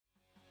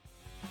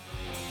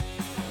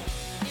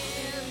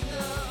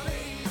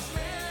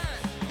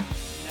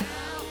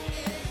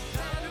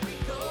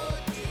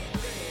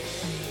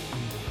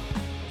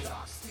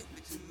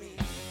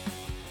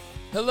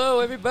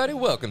Hello, everybody.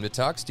 Welcome to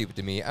Talk Stupid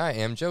to Me. I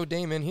am Joe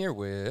Damon here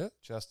with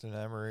Justin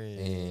Emery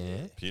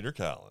and Peter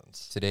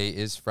Collins. Today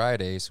is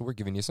Friday, so we're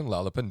giving you some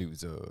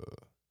Lollapalooza.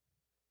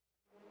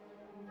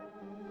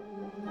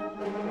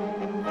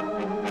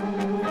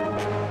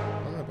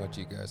 I don't know about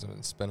you guys. I've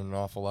been spending an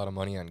awful lot of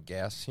money on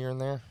gas here and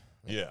there.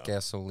 Yeah.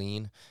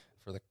 Gasoline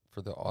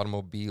for the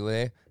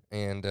automobile.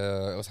 And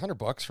it was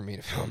 $100 for me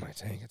to fill my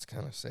tank. It's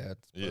kind of sad.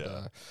 Yeah.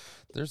 But,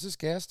 there's this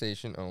gas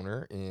station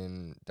owner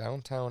in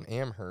downtown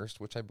Amherst,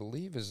 which I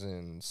believe is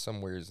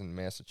somewheres in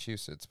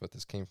Massachusetts, but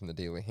this came from the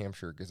Daily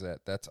Hampshire Gazette.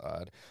 That's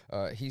odd.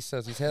 He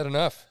says he's had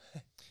enough.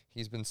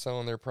 He's been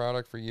selling their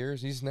product for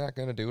years. He's not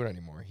going to do it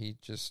anymore. He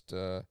just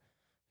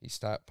he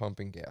stopped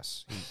pumping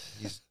gas.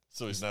 He's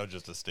So he's now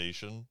just a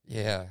station?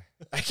 yeah,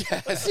 I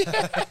guess.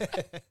 Yeah.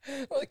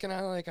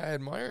 I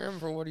admire him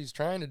for what he's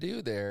trying to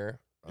do there.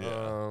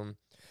 Yeah.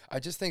 I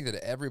just think that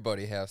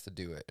everybody has to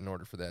do it in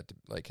order for that to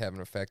have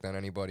an effect on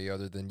anybody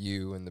other than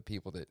you and the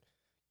people that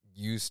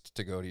used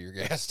to go to your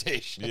gas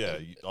station. Yeah,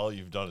 all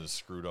you've done is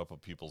screwed up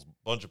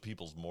bunch of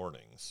people's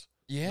mornings.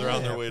 Yeah. They're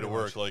on their way to pretty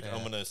work. much,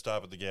 I'm going to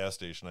stop at the gas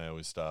station I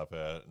always stop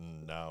at,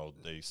 and now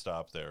they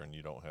stop there, and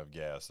you don't have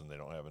gas, and they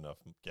don't have enough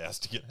gas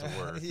to get to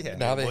work. Yeah. And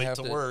Now they're they late have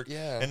to to- work,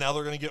 yeah. and now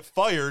they're going to get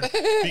fired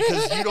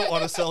because you don't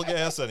want to sell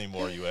gas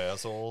anymore, you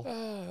asshole.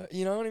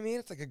 You know what I mean?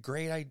 It's like a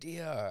great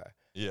idea.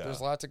 Yeah.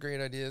 There's lots of great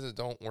ideas that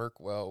don't work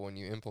well when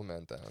you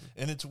implement them.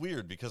 And it's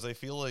weird because I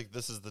feel like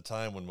this is the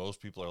time when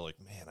most people are like,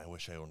 man, I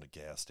wish I owned a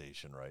gas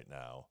station right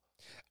now.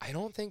 I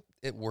don't think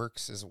it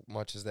works as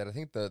much as that. I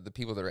think the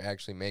people that are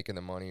actually making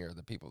the money are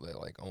the people that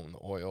own the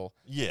oil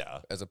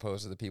Yeah. as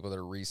opposed to the people that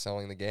are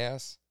reselling the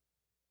gas.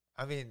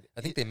 I mean,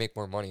 I think they make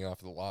more money off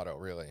of the lotto,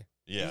 really.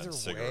 Yeah, Either and way,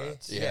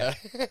 cigarettes. Yeah.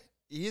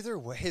 either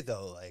way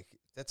though,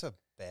 that's a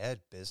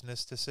bad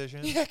business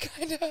decision. Yeah,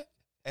 kind of.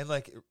 And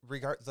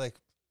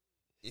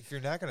if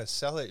you're not going to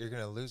sell it, you're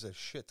going to lose a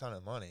shit ton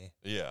of money.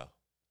 Yeah.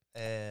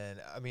 And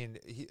I mean,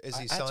 is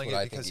he That's selling what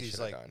I it think because he he's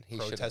should've done. He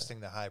should've. protesting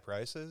the high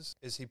prices?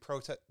 Is he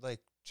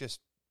just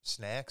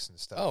snacks and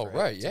stuff? Oh,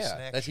 right, It's a yeah.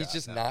 snack That he's shop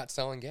just now. not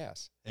selling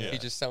gas. Yeah. He's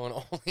just selling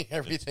only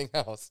everything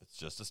else. It's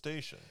just a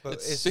station. But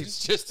It's is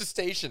just a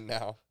station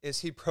now.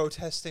 he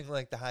protesting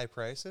the high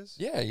prices?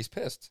 Yeah, he's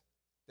pissed.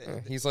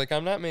 Th- He's like,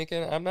 I'm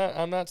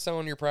not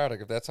selling your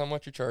product. If that's how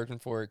much you're charging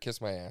for it, kiss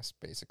my ass,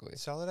 basically.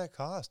 Sell it at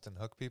cost and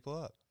hook people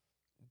up.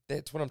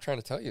 That's what I'm trying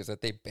to tell you is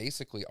that they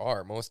basically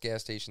are. Most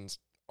gas stations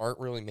aren't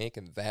really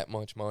making that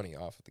much money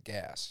off of the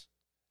gas.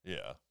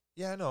 Yeah.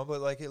 Yeah, I know,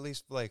 but at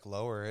least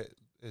lower it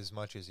as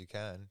much as you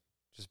can.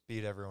 Just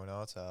beat everyone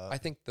else out. I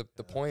think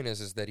the point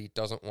is that he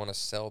doesn't want to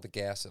sell the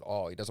gas at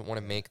all. He doesn't want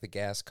to make the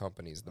gas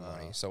companies the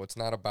money. So it's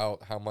not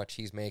about how much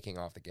he's making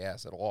off the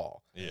gas at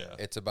all. Yeah.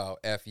 It's about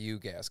FU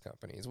gas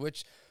companies,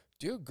 which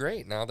do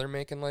great. Now they're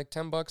making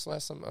 $10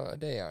 less a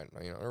day on,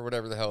 or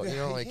whatever the hell. Yeah.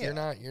 You're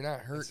not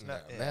hurting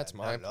not- them. yeah, That's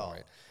not my at all.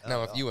 point. Not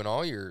Now, at if you and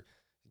all your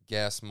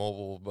gas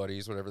mobile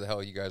buddies, whatever the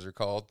hell you guys are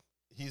called,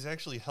 He's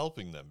actually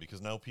helping them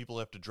because now people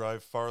have to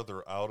drive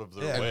farther out of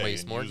their Yeah. way And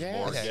waste more use gas.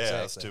 more Yeah,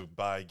 gas exactly. to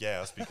buy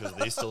gas because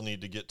they still need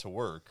to get to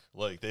work.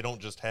 They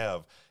don't just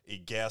have a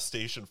gas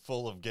station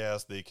full of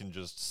gas they can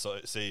just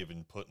save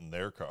and put in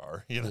their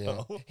car,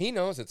 yeah. He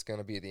knows it's going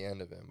to be the end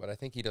of him, but I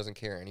think he doesn't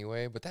care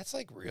anyway. But that's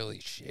really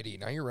shitty.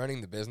 Now you're running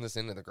the business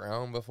into the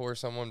ground before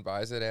someone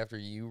buys it after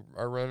you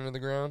are running to the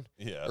ground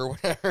Yeah. or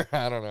whatever.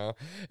 I don't know.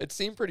 It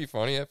seemed pretty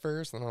funny at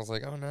first, and I was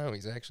like, oh no,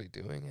 he's actually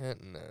doing it.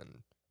 And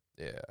then,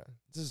 yeah,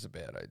 this is a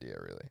bad idea,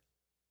 really.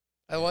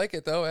 I like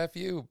it though.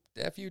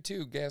 FU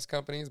too, gas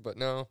companies, but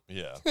no.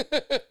 Yeah.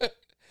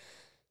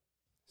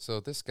 So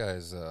this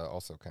guy's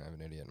also kind of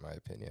an idiot, in my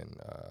opinion.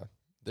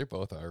 They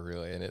both are,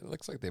 really, and it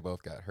looks like they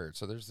both got hurt.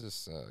 So there's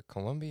this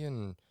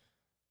Colombian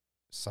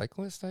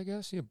cyclist, I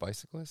guess,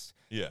 bicyclist,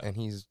 Yeah. and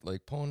he's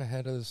pulling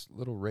ahead of this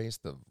little race,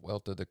 the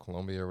Vuelta de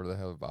Colombia, or the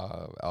hell,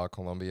 a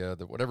Colombia,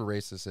 whatever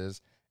race this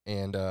is,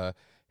 and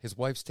his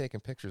wife's taking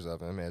pictures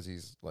of him as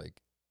he's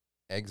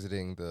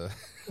exiting the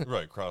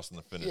Right, crossing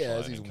the finish Yeah,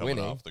 as line he's and coming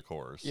winning. off the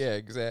course. yeah,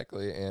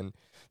 exactly, and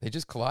they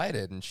just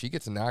collided, and she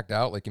gets knocked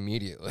out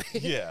immediately.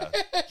 Yeah.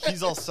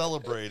 He's all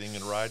celebrating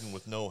and riding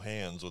with no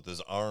hands with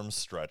his arms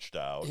stretched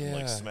out Yeah.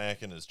 and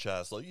smacking his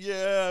chest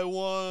yeah, I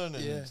won.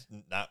 And Yeah.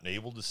 not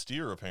able to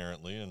steer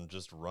apparently and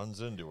just runs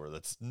into her.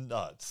 That's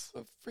nuts.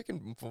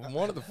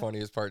 One of the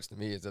funniest parts to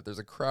me is that there's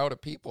a crowd of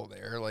people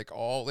there,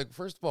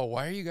 first of all,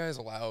 why are you guys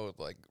allowed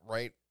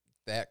right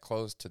that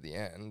close to the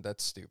end?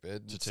 That's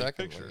stupid. To take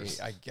Secondly, pictures.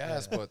 I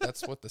guess, but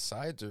that's what the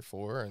sides are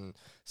for. And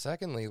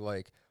secondly,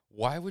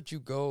 why would you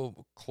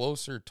go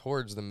closer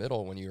towards the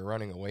middle when you're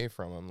running away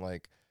from them?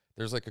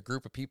 There's a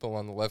group of people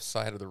on the left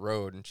side of the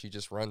road, and she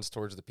just runs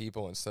towards the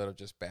people instead of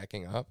just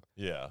backing up.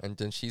 Yeah. And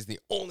then she's the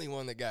only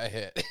one that got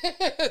hit.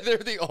 They're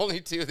the only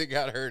two that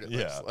got hurt, it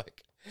looks Yeah.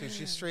 like. Dude,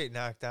 she's straight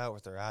knocked out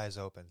with her eyes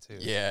open too.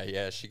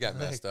 Yeah, she got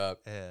messed up.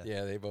 Yeah.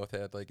 Yeah, they both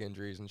had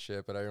injuries and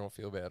shit, but I don't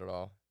feel bad at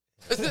all.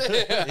 Yeah,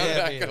 I'm me not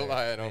gonna neither.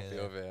 lie, I Me don't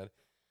feel neither. bad.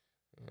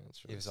 Yeah, it's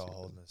He really was all stupid.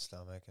 holding his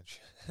stomach and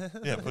shit.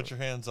 Yeah, put your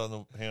hands on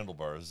the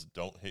handlebars.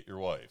 Don't hit your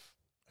wife.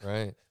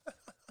 Right.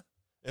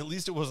 At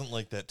least it wasn't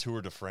like that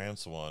Tour de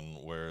France one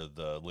where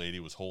the lady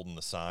was holding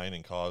the sign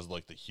and caused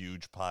like the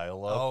huge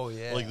pile up. Oh,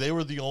 yeah. Like they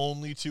were the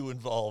only two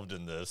involved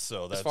in this,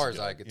 so that's far as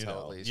good, I could you tell,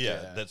 know. at least,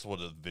 Yeah, yeah. that's what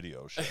the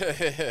video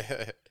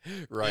showed.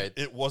 Right.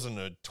 It wasn't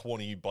a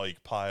 20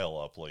 bike pile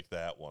up like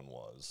that one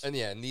was. And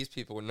yeah, and these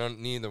people,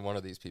 neither one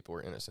of these people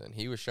were innocent.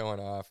 He was showing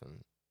off,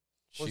 and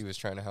she was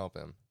trying to help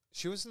him.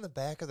 She was in the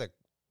back of the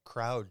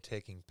crowd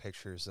taking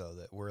pictures, though,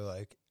 that were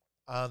like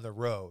on the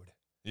road.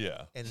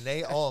 Yeah. And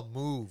they all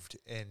moved,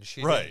 and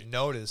she Right. didn't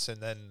notice,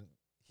 and then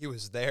he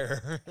was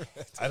there.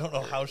 I don't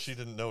know how she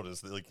didn't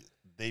notice. Like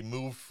they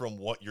moved from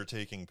what you're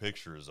taking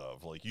pictures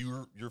of. Like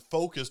you're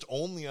focused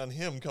only on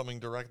him coming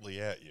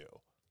directly at you.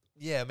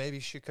 Yeah,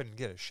 maybe she couldn't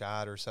get a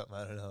shot or something.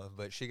 I don't know,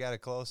 but she got a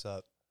close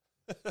up.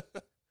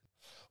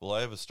 Well,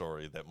 I have a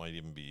story that might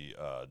even be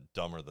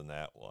dumber than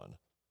that one.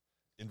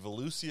 In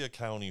Volusia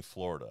County,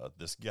 Florida,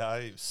 this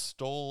guy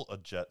stole a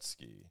jet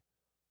ski.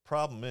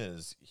 Problem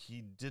is,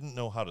 he didn't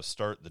know how to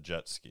start the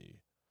jet ski.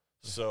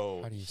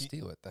 So How do you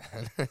steal it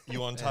then?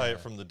 you untie Yeah. it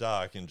from the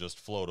dock and just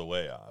float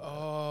away on it.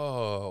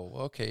 Oh,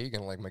 okay. You're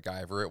gonna like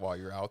MacGyver it while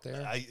you're out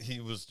there. He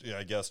was,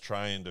 I guess,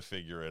 trying to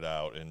figure it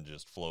out and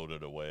just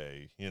floated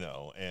away, you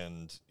know.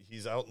 And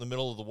he's out in the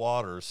middle of the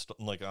water,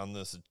 like on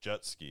this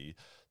jet ski.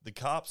 The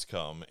cops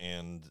come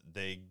and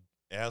they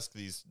ask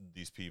these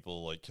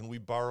people, like, can we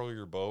borrow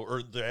your boat?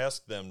 Or they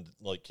ask them,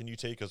 like, can you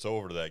take us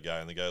over to that guy?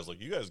 And the guy's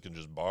like, you guys can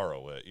just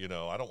borrow it. You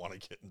know, I don't want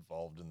to get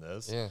involved in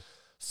this. Yeah.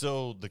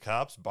 So the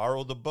cops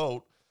borrow the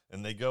boat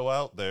and they go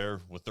out there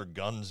with their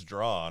guns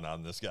drawn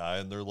on this guy.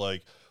 And they're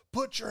like,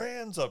 put your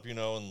hands up, you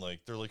know, and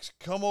like, they're like,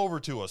 come over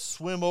to us,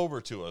 swim over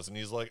to us. And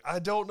he's like, I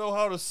don't know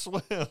how to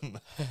swim.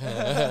 No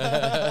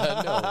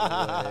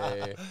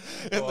way.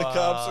 And the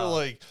cops are Wow.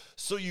 like,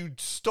 so you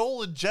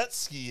stole a jet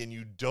ski and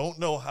you don't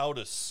know how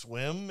to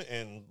swim?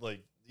 And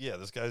like, yeah,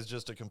 this guy's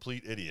just a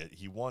complete idiot.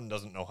 He, one,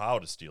 doesn't know how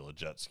to steal a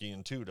jet ski,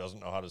 and two, doesn't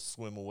know how to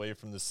swim away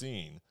from the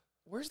scene.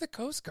 Where's the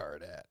Coast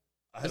Guard at?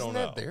 I Isn't don't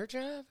that know. their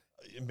job?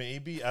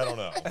 Maybe, I don't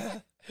know.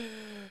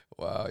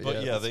 Wow.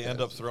 But yeah, that's they end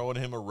kinda- up throwing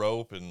him a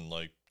rope and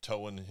like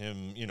towing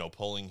him, you know,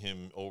 pulling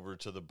him over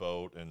to the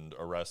boat and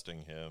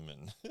arresting him.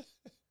 And You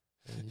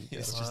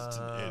he's gotta- just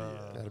an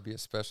idiot. Gotta be a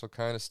special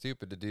kind of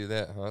stupid to do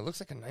that, huh? It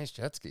looks like a nice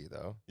jet ski,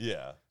 though.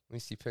 Yeah. At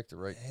least he picked the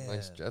right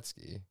nice Man. jet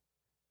ski.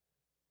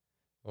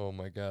 Oh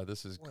my God,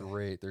 this is Boy.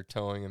 great. They're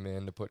towing him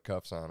in to put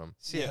cuffs on him.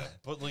 Yeah.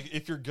 But like,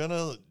 if you're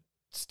gonna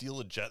steal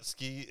a jet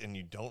ski and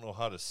you don't know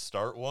how to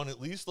start one,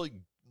 at least like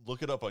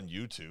look it up on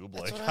YouTube,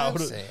 That's like what how I'm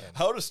to saying.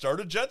 how to start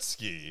a jet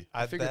ski.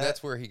 I figured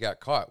that's where he got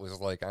caught,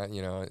 was like,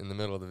 you know, in the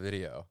middle of the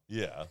video.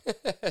 Yeah.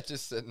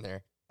 Just sitting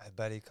there. I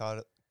bet he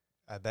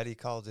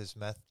called his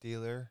meth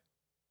dealer,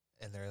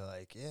 and they're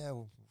like, "Yeah,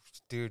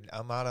 dude,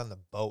 I'm out on the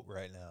boat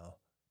right now."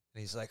 And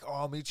he's like, "Oh,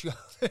 I'll meet you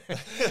out there."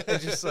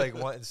 And just like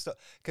wanting stuff,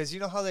 because you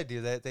know how they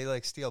do that? They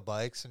like steal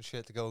bikes and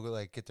shit to go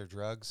like get their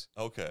drugs.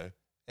 Okay.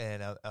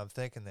 And I'm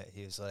thinking that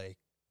he was like,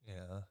 you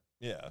know,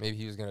 Yeah. Maybe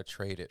he was going to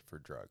trade it for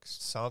drugs.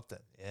 something.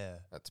 Yeah,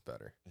 That's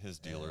better. His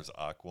dealer's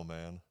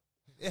Aquaman.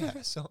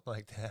 yeah, something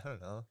like that. I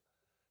don't know.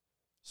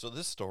 So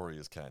this story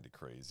is kind of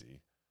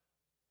crazy.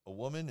 A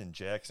woman in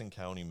Jackson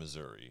County,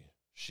 Missouri,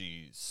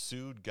 she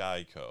sued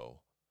Geico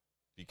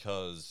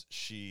because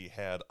she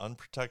had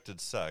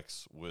unprotected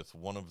sex with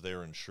one of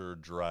their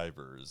insured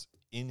drivers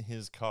in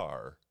his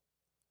car,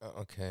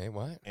 Okay,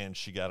 what? and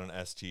she got an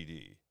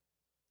STD.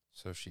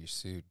 So she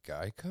sued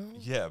Geico?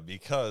 Yeah,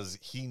 because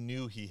he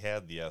knew he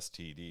had the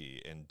STD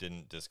and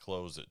didn't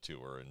disclose it to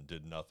her and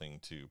did nothing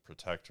to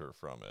protect her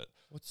from it.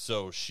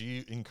 So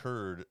she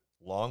incurred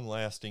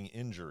long-lasting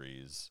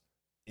injuries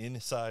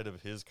inside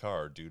of his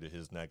car due to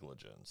his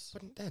negligence.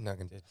 But that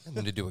nothing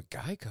to do with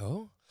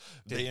Geico.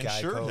 They Did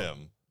insured Geico-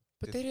 him.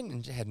 But they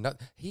didn't had not.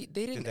 They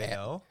didn't Did they a-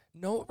 know?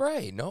 No,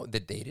 right? No, they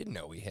didn't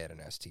know he had an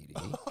STD.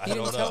 I He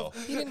don't didn't tell.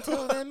 know. He didn't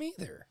tell them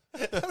either.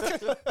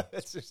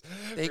 It's just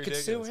They could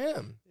sue ridiculous.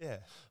 him. Yeah,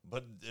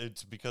 But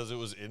it's because it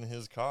was in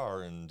his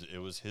car and it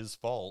was his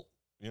fault,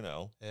 you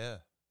know, yeah.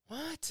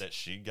 What? that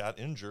she got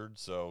injured.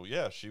 So,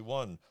 yeah, she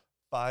won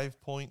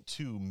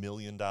 $5.2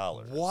 million.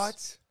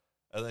 What?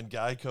 And then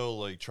Geico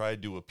like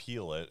tried to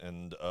appeal it,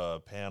 and a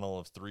panel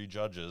of 3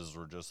 judges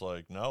were just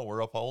like, "No,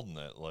 we're upholding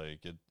it. Like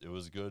it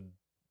was good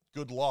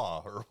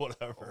law or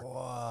whatever."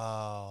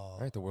 Wow. All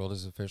right, the world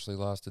has officially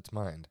lost its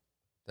mind.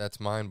 That's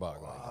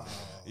mind-boggling. Wow.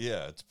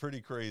 Yeah, it's pretty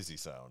crazy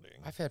sounding.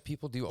 I've had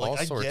people do Like, all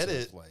I sorts get of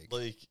it.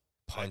 like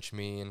punch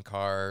me in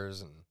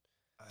cars, and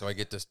do I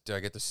get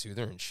to sue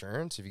their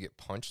insurance if you get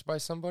punched by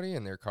somebody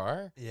in their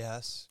car?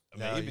 Yes.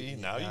 Maybe.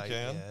 Now you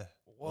can. Yeah.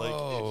 Like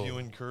if you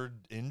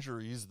incurred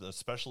injuries,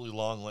 especially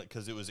long, like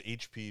because it was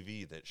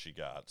HPV that she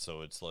got, so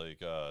it's like,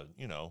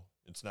 you know,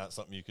 it's not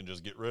something you can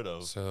just get rid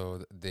of.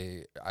 So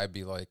I'd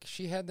be like,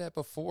 she had that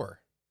before.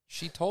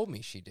 She told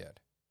me she did.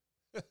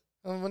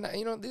 You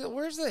know,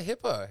 where's the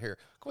HIPAA here?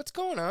 What's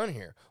going on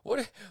here?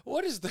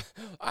 What is the?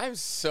 I'm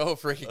so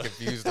freaking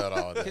confused on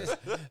all of this.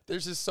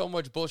 There's just so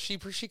much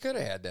bullshit. She could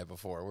have had that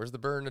before. Where's the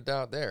burden of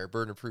doubt there?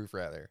 Burden of proof,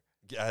 rather.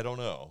 I don't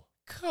know.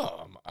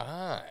 Come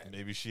on.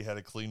 Maybe she had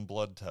a clean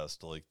blood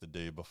test like the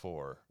day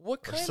before. What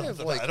or kind of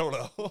something. like I don't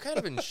know. what kind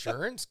of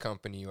insurance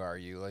company are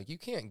you? Like you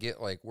can't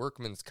get like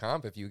workman's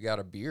comp if you got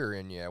a beer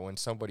in you when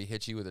somebody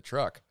hits you with a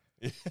truck.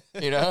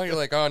 You know, you're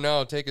like, oh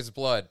no, take his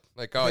blood.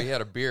 Like, oh, he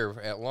had a beer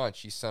at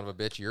lunch. You son of a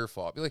bitch, your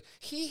fault. Be like,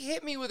 he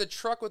hit me with a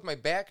truck with my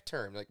back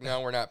turned. Like,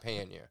 no, we're not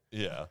paying you.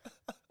 Yeah.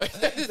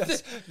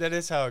 That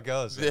is how it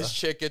goes. This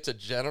chick gets a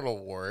genital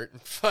wart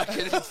and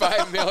fucking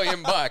 $5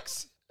 million.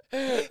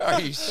 Are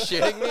you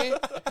shitting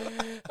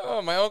me?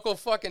 Oh, my uncle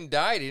fucking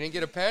died. He didn't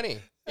get a penny.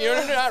 You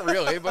know, not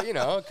really, but you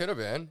know, it could have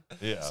been.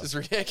 Yeah. This is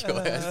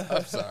ridiculous.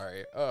 I'm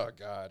sorry. Oh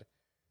God.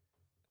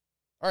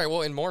 All right.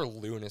 Well, in more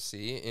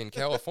lunacy, in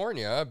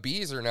California,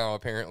 bees are now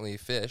apparently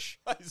fish.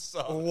 I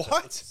saw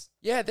What? this.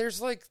 Yeah,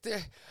 there's like,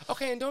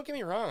 okay, and don't get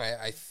me wrong.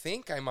 I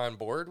think I'm on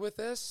board with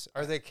this.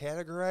 Are they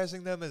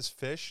categorizing them as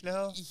fish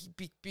now?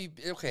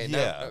 Okay, Yeah.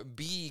 now,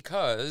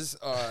 because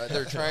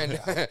they're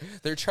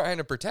trying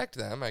to protect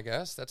them. I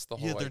guess that's the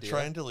whole Yeah, they're idea.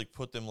 trying to like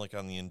put them like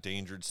on the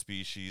endangered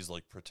species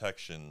like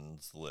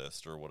protections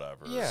list or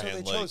whatever. Yeah. So they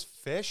and, like, chose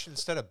fish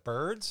instead of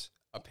birds?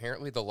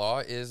 Apparently, the law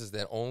is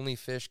that only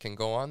fish can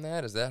go on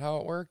that. Is that how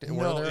it worked? And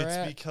where no, they're it's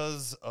at?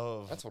 because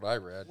of That's what I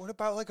read. What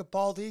about like a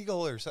bald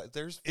eagle or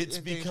something? it's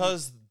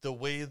because the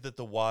way that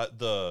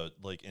the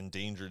like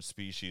endangered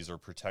species or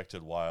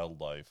protected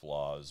wildlife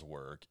laws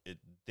work,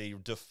 they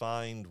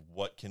defined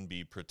what can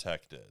be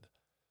protected.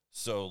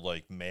 So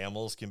like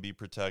mammals can be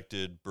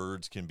protected,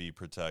 birds can be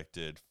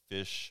protected,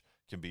 fish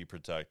can be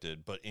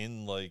protected, but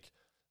in like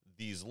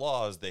these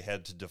laws they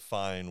had to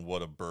define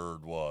what a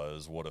bird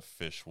was, what a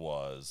fish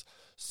was.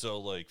 So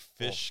like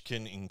fish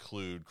can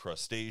include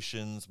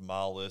crustaceans,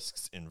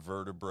 mollusks,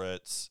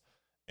 invertebrates,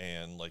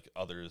 and like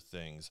other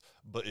things,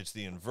 but it's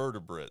the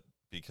invertebrate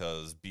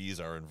because bees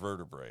are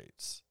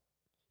invertebrates.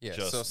 Yeah.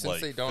 Just So since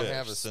like they don't fish.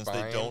 have a since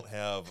spine, they don't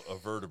have a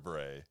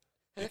vertebrae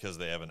because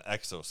they have an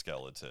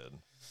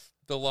exoskeleton.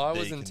 the law they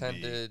was can be-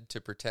 intended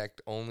to protect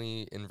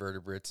only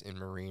invertebrates in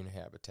marine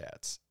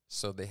habitats.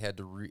 So they had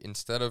to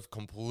instead of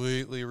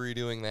completely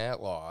redoing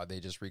that law, they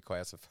just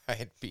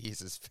reclassified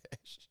bees as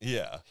fish.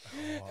 Yeah.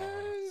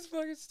 This is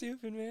fucking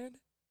stupid, man.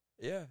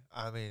 Yeah.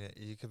 I mean,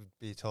 you could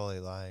be totally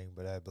lying,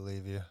 but I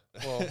believe you.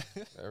 Well,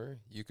 whatever.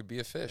 You could be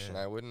a fish, and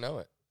Yeah. I wouldn't know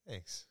it.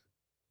 Thanks.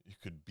 You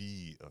could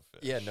be a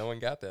fish. Yeah, no one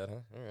got that, huh?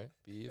 All right,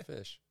 be a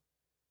fish.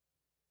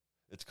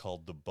 It's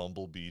called the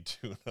bumblebee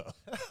tuna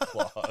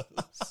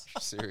clause.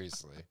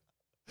 Seriously,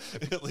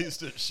 At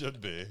least it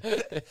should be.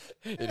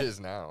 it is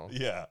now.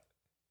 Yeah.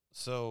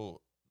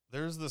 So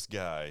there's this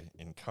guy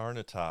in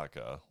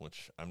Karnataka,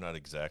 which I'm not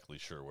exactly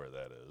sure where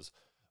that is,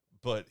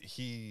 but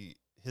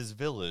his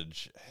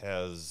village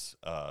has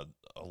a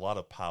lot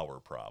of power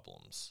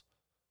problems.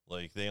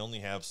 Like they only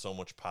have so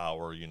much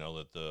power, you know,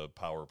 that the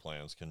power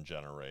plants can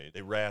generate.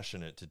 They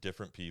ration it to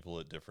different people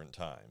at different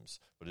times,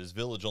 but his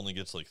village only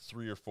gets like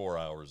 3 or 4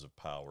 hours of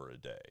power a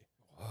day.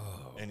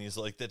 Whoa. And he's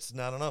like, that's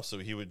not enough. So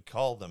he would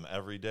call them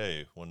every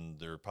day when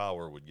their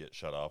power would get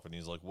shut off. And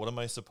he's like, what am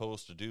I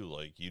supposed to do?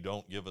 Like, you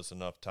don't give us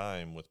enough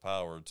time with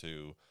power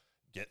to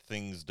get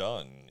things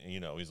done. You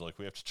know, he's like,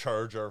 we have to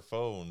charge our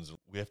phones.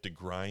 We have to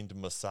grind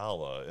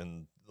masala.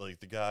 And like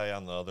the guy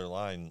on the other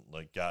line,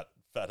 like got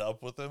fed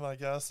up with him, I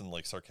guess. And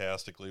like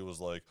sarcastically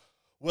was like,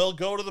 well,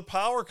 go to the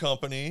power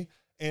company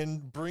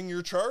and bring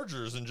your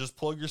chargers and just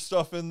plug your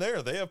stuff in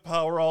there. They have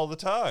power all the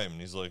time. And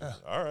he's like,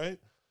 all right.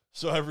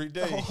 So every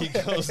day he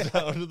goes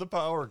down to the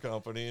power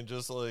company and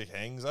just like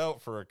hangs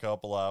out for a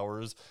couple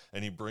hours,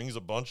 and he brings a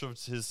bunch of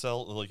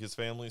his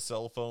family's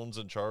cell phones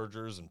and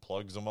chargers and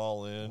plugs them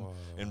all in. Whoa.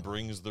 And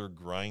brings their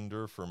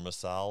grinder for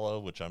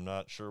masala, which I'm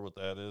not sure what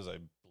that is. I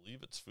believe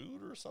it's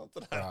food or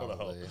something. I don't know.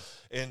 Probably.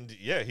 And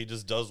yeah, he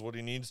just does what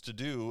he needs to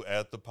do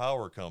at the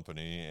power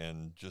company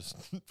and just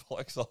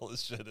plugs all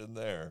this shit in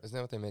there. Isn't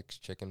that what they make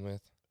chicken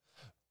with?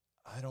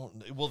 I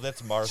don't. Well,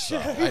 that's Marsa.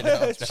 I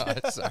know. No,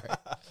 sorry.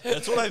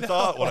 That's what I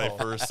thought when I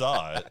first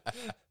saw it.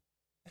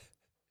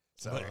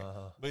 Sorry.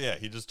 But yeah,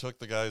 he just took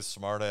the guy's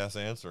smart ass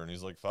answer and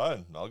he's like,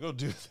 fine, I'll go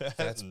do that.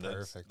 That's And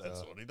perfect,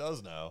 That's though. what he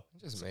does now.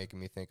 Just making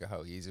me think of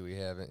how easy we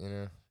have it, you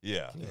know?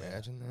 Yeah. Can you Yeah.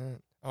 imagine that?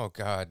 Oh,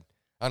 God.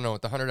 I don't know.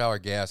 With the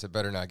 $100 gas, it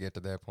better not get to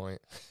that point.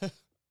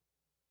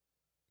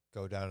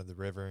 Go down to the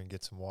river and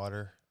get some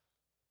water.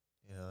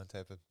 You know,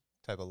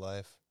 type of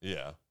life.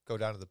 Yeah. Go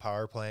down to the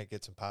power plant,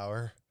 get some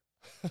power.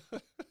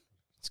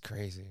 It's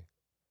crazy.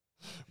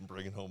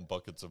 Bringing home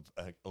buckets of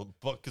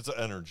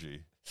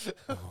energy.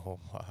 Oh,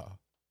 wow.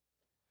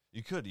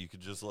 You could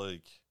just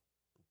like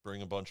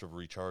bring a bunch of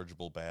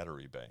rechargeable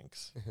battery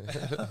banks.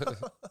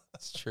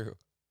 It's true.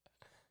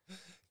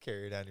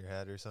 Carry it on your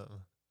head or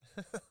something.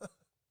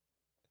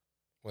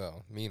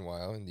 Well,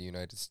 meanwhile, in the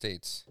United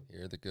States,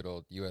 here, the good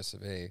old US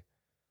of A,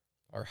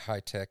 our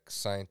high-tech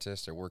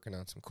scientists are working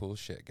on some cool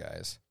shit,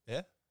 guys.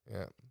 Yeah?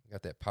 Yeah.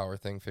 Got that power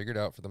thing figured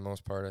out for the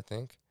most part, I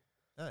think.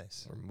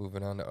 Nice. We're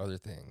moving on to other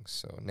things.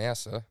 So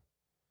NASA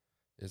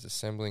is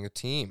assembling a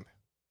team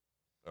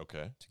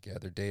Okay. to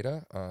gather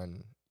data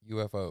on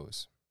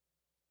UFOs.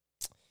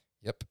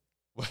 Yep.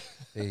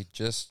 They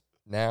just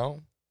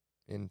now,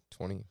 in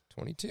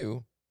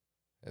 2022,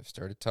 have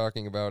started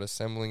talking about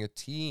assembling a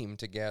team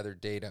to gather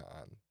data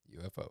on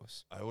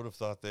UFOs. I would have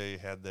thought they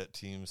had that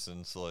team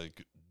since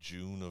like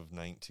June of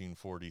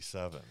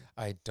 1947.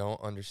 I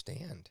don't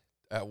understand.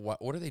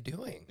 What are they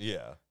doing?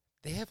 Yeah.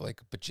 They have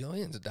like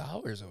bajillions of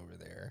dollars over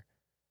there,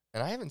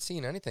 and I haven't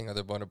seen anything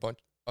other than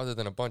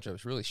a bunch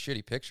of really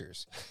shitty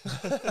pictures.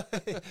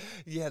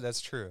 Yeah,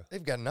 that's true.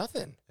 They've got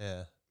nothing.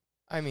 Yeah.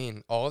 I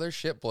mean, all their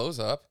shit blows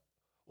up.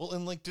 Well,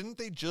 and like, didn't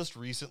they just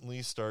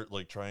recently start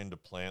like trying to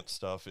plant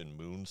stuff in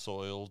moon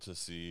soil to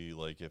see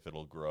like if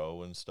it'll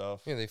grow and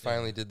stuff? Yeah, they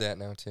finally did that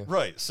now too.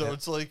 Right. So Yeah.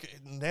 it's like,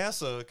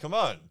 NASA, come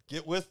on,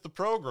 get with the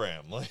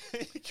program. Like,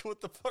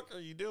 what the fuck are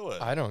you doing?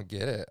 I don't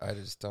get it. I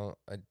just don't.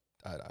 I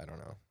don't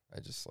know. I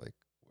just like,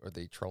 are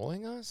they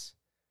trolling us?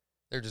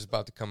 They're just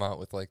about to come out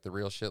with like the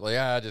real shit. Like,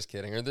 just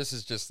kidding. Or this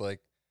is just like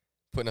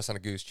putting us on a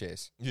goose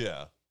chase.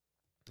 Yeah.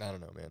 I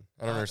don't know, man.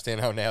 I don't understand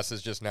how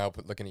NASA's just now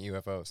looking at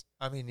UFOs.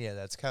 I mean, yeah,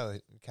 that's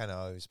kind of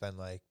always been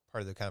like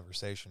part of the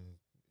conversation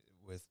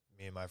with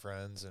me and my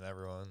friends and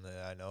everyone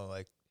that I know.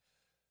 Like,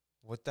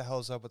 what the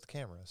hell's up with the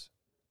cameras?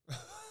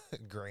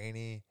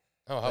 Grainy.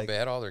 Oh, how Like,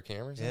 bad all their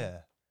cameras are? Yeah.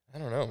 I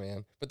don't know,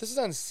 man. But this is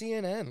on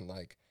CNN.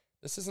 Like,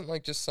 this isn't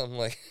like just some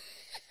like.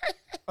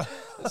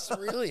 This is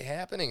really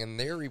happening, and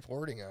they're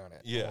reporting on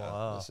it. Yeah.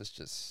 Wow. This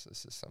is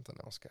something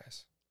else,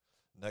 guys.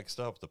 Next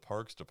up, the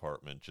Parks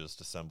Department just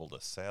assembled a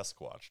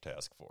Sasquatch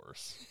task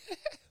force.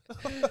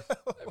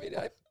 I mean,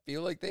 I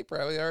feel like they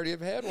probably already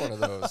have had one of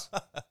those.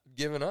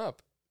 Given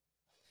up.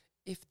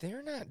 If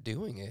they're not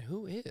doing it,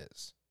 who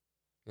is?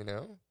 You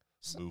know?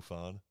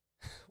 MUFON,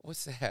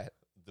 What's that?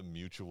 the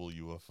Mutual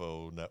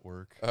UFO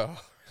Network. Oh,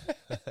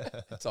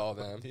 it's all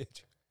them.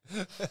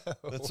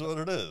 That's what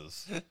it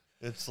is.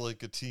 It's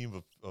like a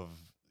team of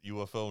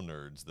UFO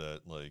nerds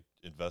that like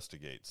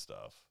investigate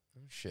stuff.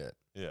 Oh, shit.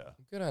 Yeah.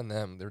 Good on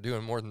them. They're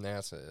doing more than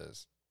NASA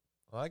is.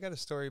 Well, I got a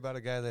story about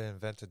a guy that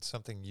invented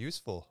something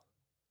useful,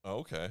 Oh,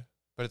 okay.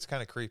 but it's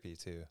kind of creepy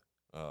too.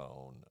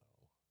 Oh no.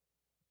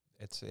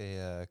 It's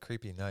a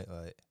creepy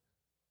nightlight.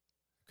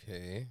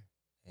 Okay.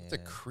 It's a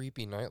And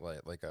creepy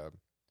nightlight, like a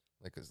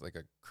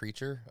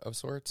creature of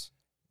sorts.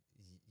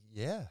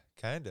 yeah,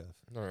 kind of.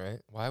 All right.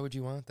 Why would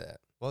you want that?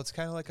 Well, it's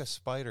kind of like a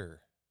spider,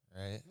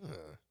 right?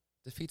 Ugh.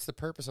 Defeats the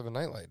purpose of a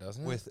nightlight,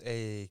 doesn't it? With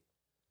a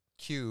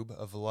cube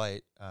of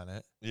light on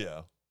it,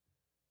 Yeah.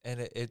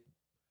 and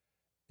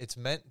it's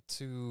meant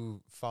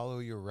to follow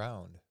you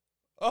around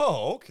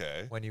Oh,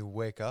 okay. when you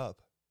wake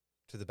up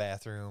to the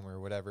bathroom or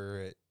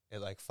whatever. It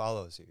like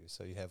follows you,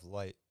 so you have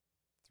light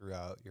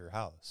throughout your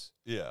house.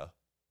 Yeah.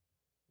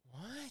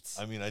 What?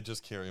 I mean, I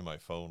just carry my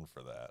phone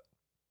for that.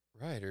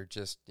 Right, or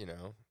just,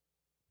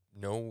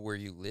 know where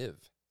you live.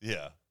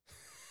 Yeah.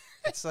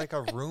 It's like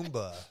a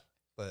Roomba,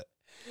 but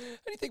How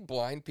do you think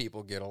blind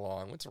people get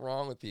along? What's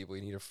wrong with people?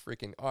 You need a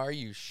freaking... Are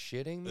you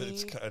shitting me?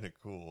 It's kind of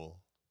cool.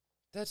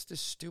 That's the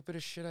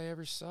stupidest shit I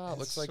ever saw. It That's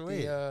looks like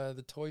sweet.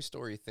 the Toy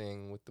Story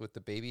thing with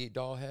the baby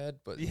doll head,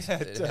 but Yeah,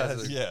 it has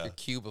does. Yeah. a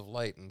cube of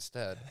light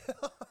instead.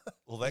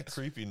 Well, that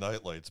creepy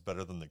nightlight's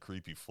better than the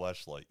creepy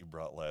flashlight you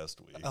brought last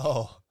week.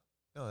 oh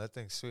no, that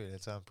thing's sweet.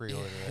 It's on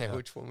pre-order. Yeah, right now.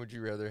 which one would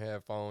you rather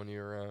have following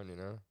you around,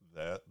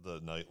 That, the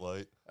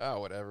nightlight. Oh,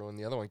 whatever. When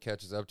the other one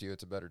catches up to you,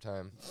 it's a better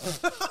time.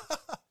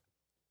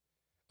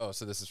 Oh,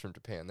 so this is from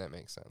Japan. That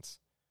makes sense.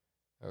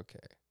 Okay.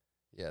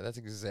 Yeah, that's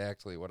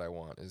exactly what I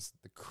want, is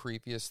the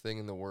creepiest thing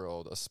in the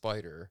world, a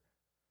spider,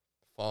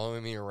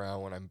 following me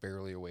around when I'm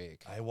barely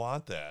awake. I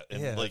want that.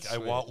 And Yeah, like that's I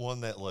sweet. want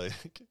one that like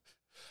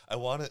I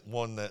want it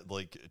one that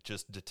like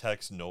just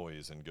detects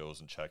noise and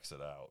goes and checks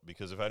it out.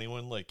 Because if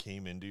anyone like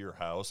came into your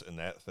house and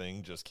that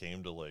thing just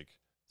came to like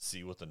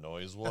see what the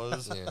noise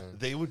was, Yeah.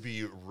 they would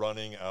be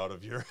running out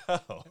of your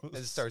house.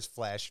 It starts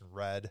flashing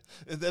red.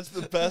 And that's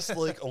the best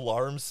like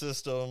alarm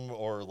system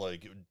or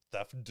like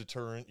theft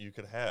deterrent you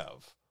could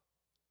have.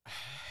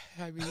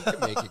 I mean, you can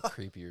make it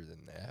creepier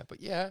than that.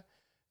 But yeah,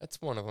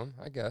 that's one of them,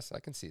 I guess. I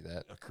can see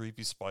that. A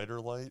creepy spider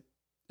light.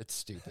 It's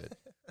stupid.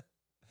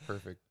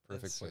 Perfect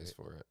That's place sweet.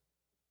 for it.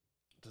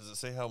 Does it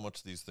say how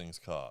much these things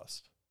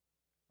cost?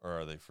 Or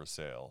are they for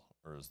sale?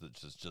 Or is it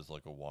just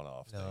like a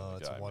one-off thing? No, the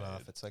it's a guy one-off.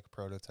 made? It's like a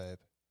prototype.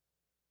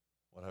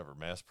 Whatever,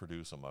 mass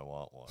produce them. I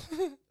want one.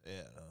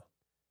 Yeah, no.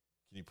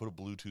 Can you put a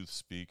Bluetooth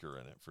speaker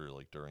in it for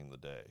like during the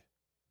day?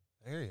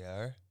 There you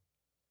are.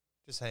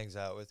 Just hangs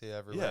out with you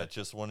everywhere. Yeah,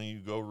 just when you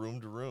go room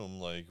to room,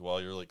 like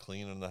while you're like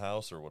cleaning the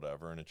house or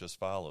whatever, and it just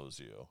follows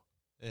you.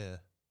 Yeah.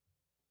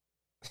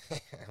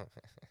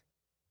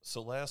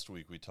 So last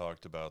week we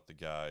talked about the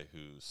guy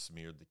who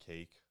smeared the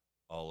cake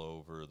all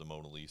over the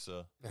Mona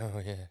Lisa.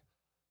 Oh, yeah.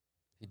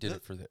 He did Th-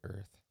 it for the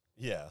earth.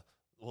 Yeah.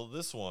 Well,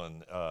 this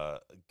one, a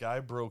guy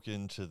broke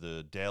into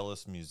the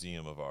Dallas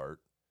Museum of Art,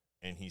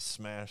 and he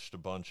smashed a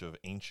bunch of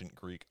ancient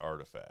Greek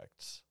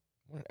artifacts.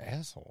 What an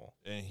asshole.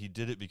 And he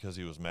did it because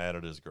he was mad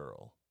at his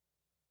girl.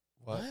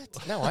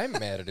 What? Now I'm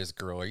mad at his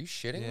girl. Are you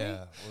shitting me?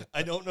 Yeah.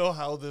 I don't know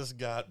how this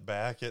got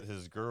back at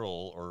his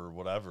girl or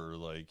whatever.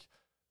 Like,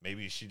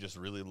 maybe she just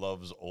really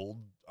loves old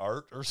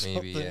art or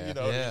something. yeah. You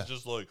know, Yeah. he's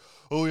just like,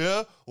 oh,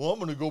 yeah? Well, I'm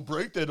going to go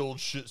break that old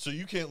shit so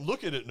you can't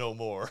look at it no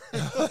more.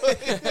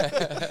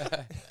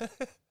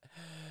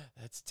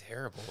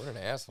 terrible. What an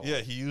asshole. Yeah,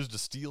 he used a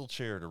steel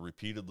chair to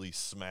repeatedly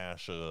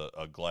smash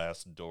a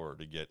glass door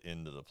to get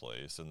into the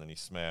place, and then he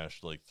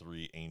smashed like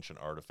 3 ancient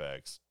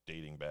artifacts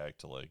dating back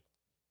to like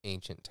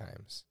Ancient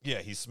times. yeah,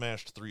 he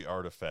smashed 3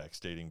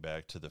 artifacts dating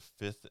back to the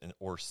 5th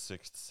or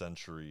 6th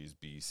centuries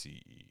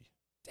BCE.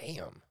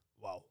 Damn.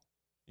 Wow.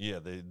 Yeah,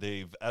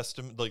 they've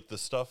estimated like the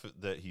stuff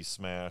that he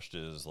smashed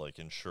is like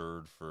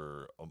insured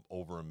for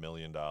over $1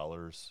 million.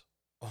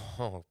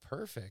 Oh,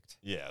 perfect.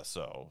 Yeah,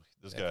 so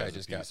this That guy guy is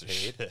just a got piece of paid.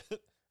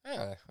 shit.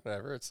 Yeah,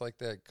 whatever. It's like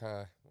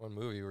that one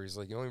movie where he's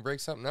like, "You want me to break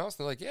something else?"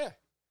 And they're like, "Yeah."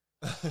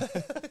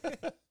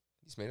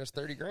 He's made us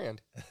 30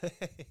 grand.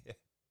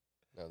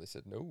 No, they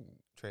said no.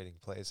 Trading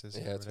places.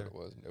 Yeah, or that's what whatever.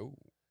 it was. No.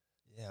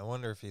 Yeah, I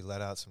wonder if he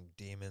let out some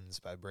demons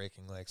by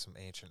breaking like some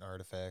ancient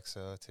artifacts,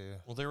 too.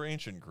 Well, they were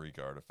ancient Greek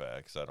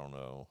artifacts. I don't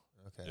know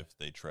Okay. if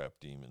they trap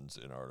demons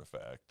in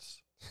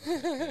artifacts.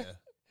 Yeah.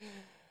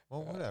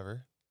 Well,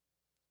 whatever.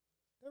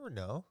 Never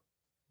know.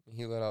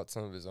 He let out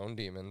some of his own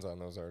demons on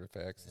those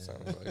artifacts, it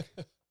sounds like.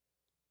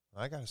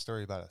 I got a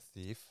story about a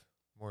thief,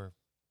 more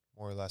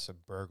or less a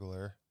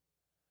burglar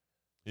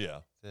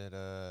Yeah.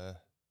 that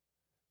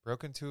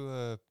broke into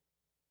a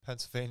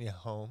Pennsylvania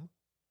home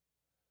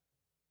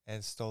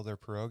and stole their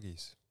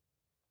pierogies.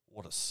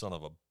 What a son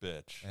of a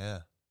bitch.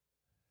 Yeah.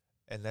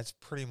 And that's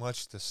pretty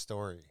much the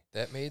story.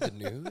 That made the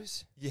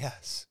news?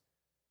 Yes.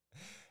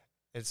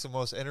 It's the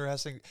most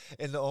interesting.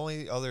 And the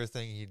only other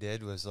thing he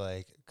did was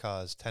like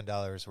cause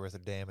 $10 worth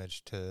of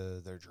damage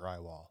to their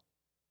drywall.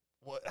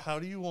 What? How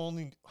do you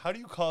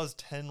cause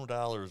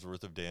 $10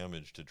 worth of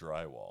damage to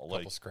drywall?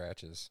 Couple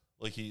scratches.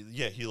 Like he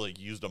like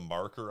used a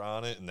marker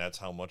on it, and that's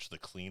how much the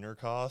cleaner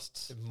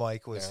costs.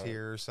 Mike was Yeah.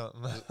 here or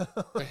something.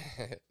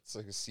 It's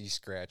like he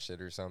scratched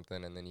it or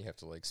something, and then you have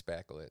to like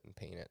spackle it and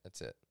paint it.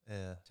 That's it.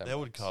 Yeah. 10 That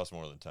would bucks. cost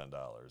more than $10,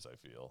 I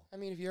feel. I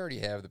mean, if you already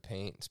have the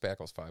paint,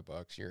 spackle's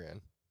 $5, you're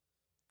in.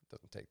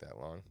 Doesn't take that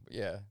long. But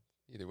yeah,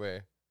 either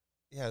way.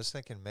 Yeah, I was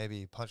thinking maybe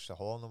he punched a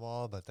hole in the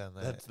wall, but then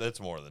That's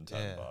more than $10.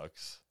 Yeah.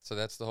 So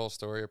that's the whole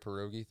story of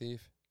pierogi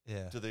thief?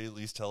 yeah. Did they at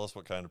least tell us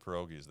what kind of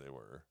pierogies they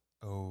were?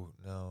 Oh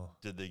no,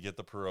 Did they get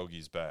the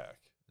pierogies back?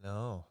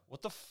 no,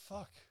 What the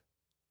fuck?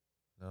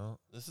 no.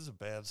 This is a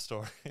bad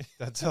story.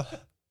 That's all.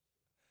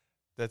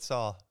 That's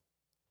all.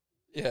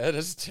 Yeah, it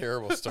is a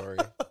terrible story.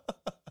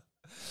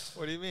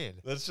 What do you mean?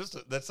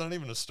 That's not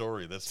even a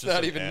story. That's It's just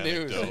not an even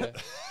news. anecdote.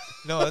 Yeah.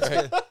 No, it's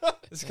Right.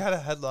 it's got a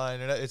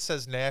headline and it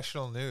says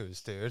national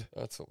news, dude.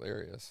 That's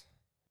hilarious.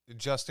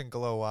 Justin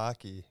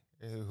Glowacki,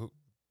 who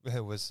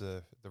was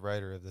the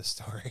writer of this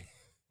story.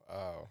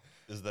 Wow.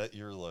 Is that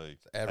your like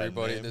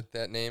Everybody pen name?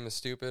 that name is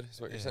stupid,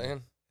 is what you're Yeah.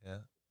 saying? Yeah.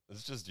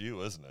 It's just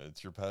you, isn't it?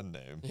 It's your pen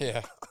name.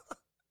 Yeah.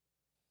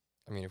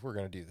 I mean, if we're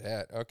going to do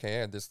that, okay,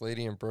 I had this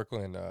lady in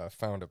Brooklyn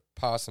found a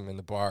possum in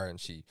the bar, and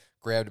she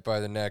grabbed it by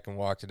the neck and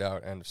walked it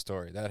out. End of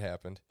story. That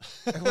happened.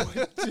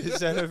 Is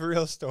that a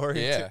real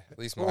story? Yeah, at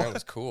least mine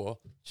was cool.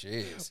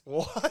 Jeez.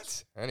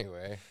 What?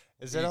 Anyway.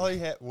 Is that all you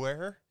had?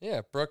 Where?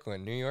 Yeah,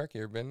 Brooklyn, New York.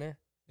 You ever been there?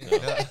 No.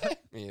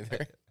 Me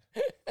either.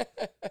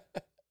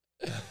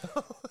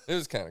 It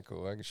was kind of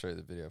cool. I can show you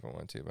the video if I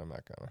want to, but I'm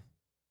not going.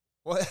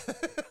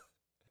 What?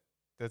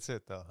 That's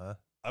it, though, huh?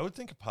 I would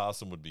think a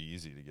possum would be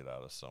easy to get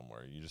out of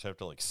somewhere. You just have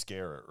to like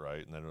scare it,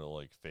 right? And then it'll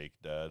like fake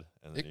dead,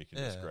 and then you can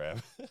just Yeah.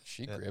 grab it.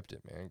 She Yeah. gripped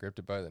it, man. Gripped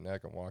it by the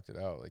neck and walked it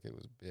out like it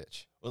was a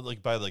bitch. Well,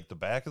 like by like the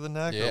back of the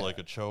neck Yeah. or like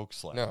a choke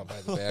slam? No,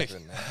 by the back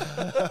of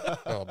the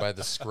neck. No, by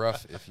the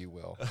scruff, if you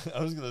will.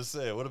 I was gonna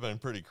say it would have been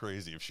pretty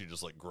crazy if she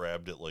just like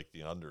grabbed it like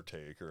the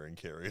Undertaker and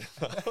carried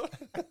it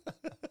out.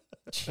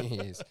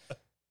 Jeez.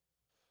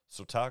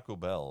 So Taco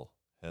Bell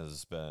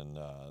has been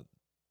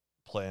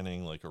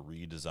planning like a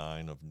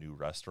redesign of new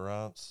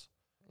restaurants,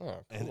 Oh,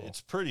 cool. and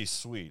it's pretty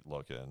sweet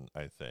looking,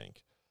 I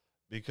think,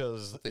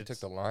 because They took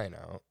the line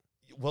out.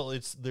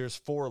 there's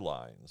 4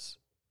 lines.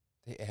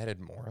 They added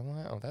more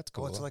line? Oh, that's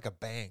cool. Oh, it's like a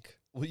bank.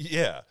 Well,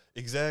 yeah,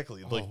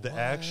 exactly. Oh, Like the what?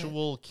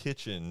 actual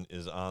kitchen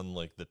is on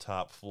like the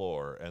top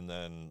floor, and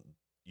then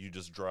you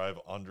just drive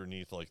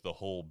underneath like the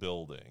whole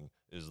building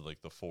is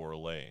like the 4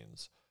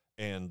 lanes,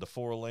 and the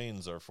 4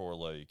 lanes are for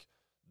like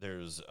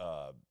there's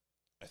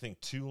I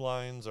think 2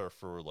 lines are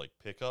for like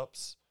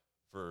pickups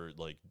for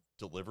like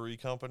delivery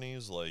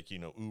companies like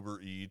Uber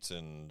Eats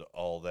and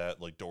all that,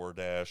 like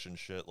DoorDash and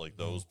shit, like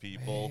those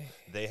people.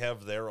 They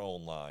have their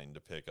own line to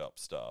pick up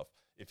stuff.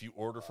 If you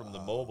order from the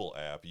mobile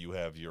app, you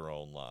have your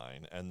own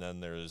line, and then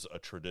there's a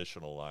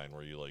traditional line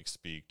where you like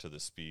speak to the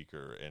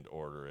speaker and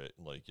order it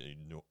like a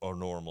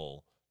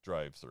normal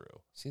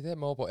drive-through. See, that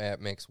mobile app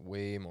makes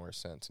way more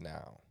sense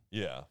now.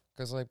 Yeah.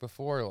 Because, like,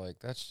 before, like,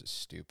 that's just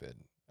stupid,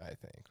 I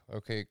think.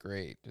 Okay,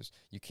 great. Just,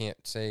 you can't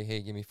say,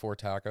 hey, give me 4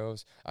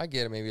 tacos. I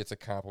get it. Maybe it's a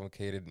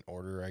complicated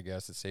order, I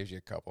guess. It saves you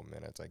a couple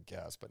minutes, I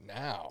guess. But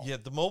now. Yeah,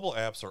 the mobile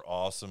apps are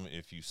awesome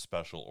if you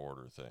special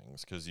order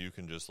things, because you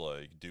can just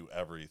like do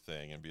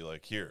everything and be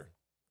like, here,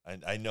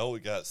 I know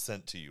it got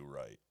sent to you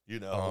right.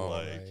 Oh,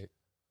 like right.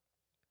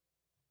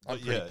 I'm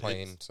but pretty yeah,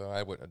 plain, so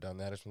I wouldn't have done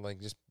that. It's like,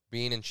 just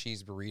bean and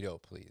cheese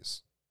burrito,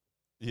 please.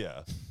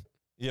 yeah.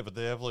 Yeah, but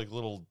they have like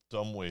little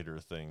dumbwaiter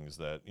things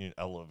that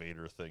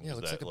elevator things it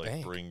looks that like a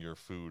bank. bring your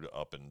food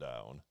up and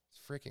down. It's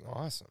freaking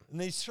awesome. And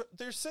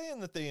they're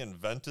saying that they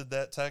invented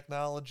that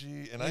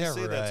technology, and I Yeah,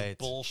 say that's right.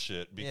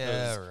 bullshit because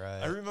Yeah,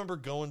 right. I remember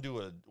going to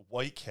a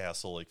White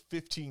Castle like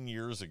 15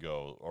 years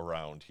ago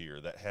around here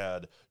that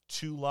had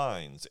 2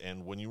 lines,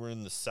 and when you were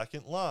in the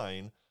second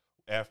line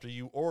after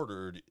you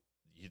ordered,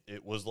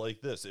 it was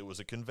like this. It was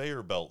a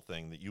conveyor belt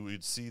thing that you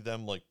would see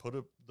them like put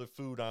the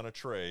food on a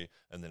tray,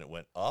 and then it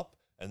went up,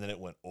 and then it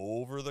went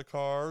over the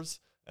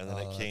cars, and then Oh,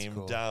 it that's came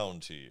cool. down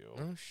to you.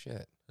 Oh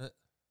shit. Uh.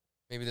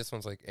 Maybe this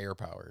one's like air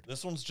powered.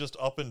 This one's just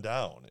up and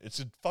down. It's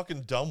a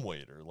fucking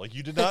dumbwaiter. Like,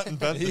 you did not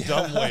invent the Yeah.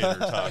 dumbwaiter,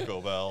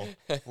 Taco Bell.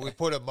 We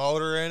put a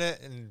motor in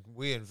it, and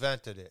we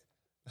invented it.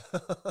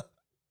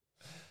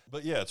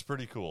 But yeah, it's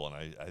pretty cool, and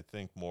I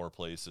think more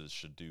places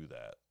should do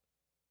that.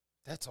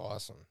 That's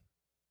awesome.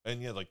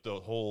 And yeah, like the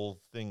whole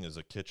thing is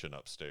a kitchen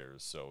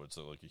upstairs, so it's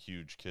like a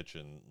huge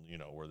kitchen,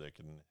 where they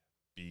can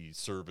be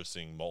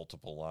servicing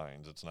multiple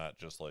lines. It's not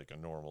just like a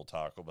normal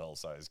Taco Bell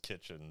sized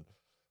kitchen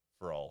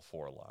for all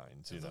 4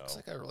 lines. It looks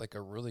like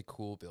a really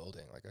cool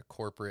building, like a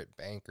corporate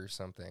bank or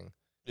something.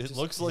 It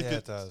looks like Yeah, it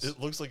it does. It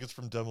looks like it's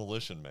from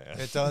Demolition Man.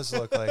 It does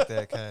look like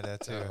that kind of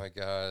too. Oh my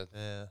god,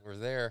 Yeah. we're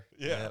there.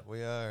 Yeah.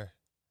 We are.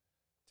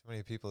 Too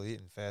many people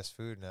eating fast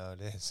food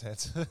nowadays.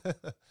 That's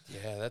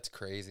Yeah, that's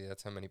crazy.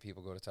 That's how many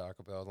people go to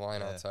Taco Bell. The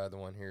line Yeah. outside the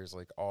one here is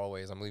like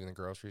always. I'm leaving the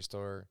grocery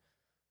store.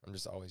 I'm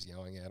just always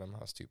yelling at them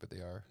how stupid they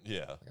are.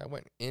 Yeah. Like, I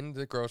went into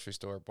the grocery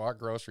store, bought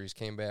groceries,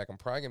 came back. I'm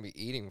probably gonna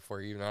be eating before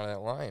you're even out of that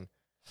line.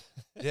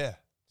 yeah.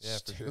 Yeah,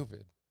 for sure.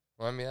 Stupid.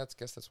 Well, I mean, I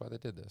guess that's why they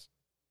did this.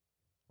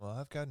 Well,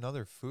 I've got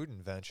another food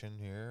invention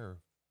here.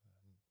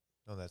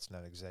 No, that's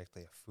not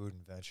exactly a food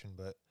invention,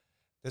 but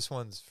this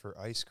one's for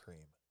ice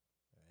cream.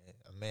 Right?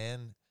 A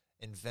man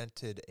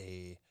invented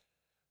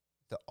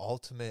the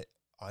ultimate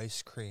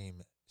ice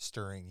cream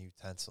stirring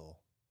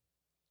utensil.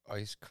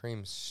 Ice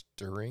cream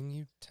stirring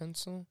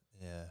utensil?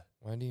 Yeah.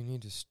 Why do you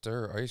need to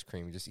stir ice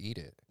cream? You just eat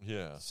it.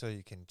 Yeah. So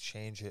you can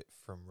change it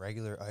from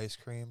regular ice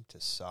cream to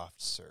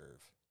soft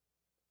serve.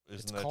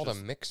 Isn't It's that called just,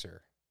 a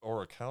mixer.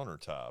 or a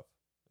countertop,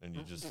 and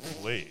you just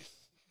wait.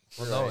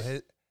 Well, no,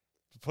 Right.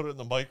 Put it in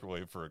the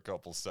microwave for a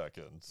couple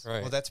seconds.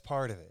 Right. well, that's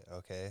part of it.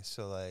 Okay,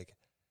 so like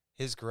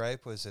his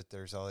gripe was that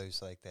there's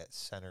always like that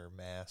center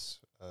mass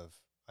of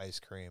ice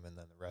cream, and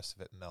then the rest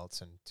of it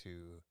melts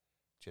into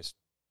just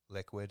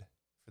liquid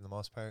for the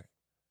most part.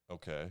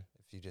 Okay.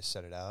 If you just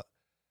set it out,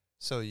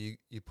 so you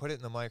put it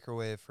in the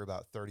microwave for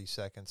about 30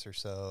 seconds or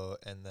so,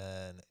 and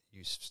then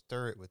you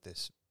stir it with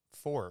this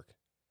fork.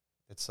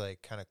 It's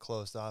like kind of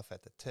closed off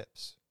at the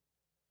tips,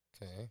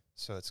 okay.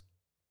 so it's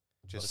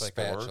just A like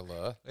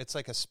spatula. it's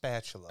like a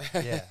spatula,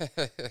 yeah,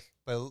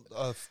 but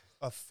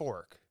a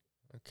fork.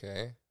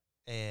 Okay.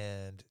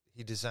 And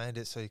he designed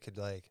it so you could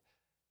like,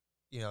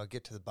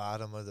 get to the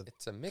bottom of the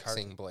It's a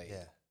mixing blade.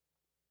 Yeah,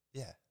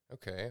 yeah.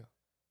 Okay.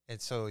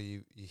 And so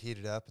you heat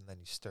it up and then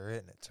you stir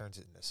it and it turns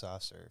it into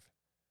soft serve.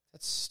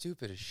 That's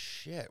stupid as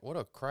shit. What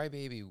a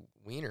crybaby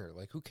wiener.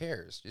 Like, who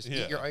cares? Just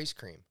Yeah. eat your ice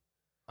cream.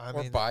 I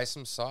Or mean, buy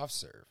some soft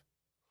serve.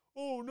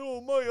 Oh no,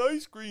 my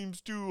ice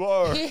cream's too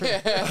hard.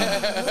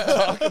 Yeah.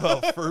 Talk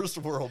about first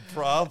world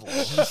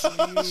problems.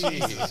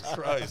 Jesus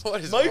Christ.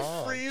 What is my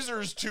wrong?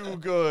 freezer's too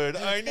good.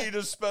 I need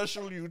a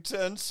special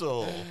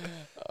utensil.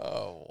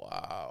 Oh,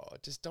 wow.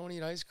 Just don't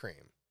eat ice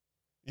cream.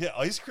 Yeah,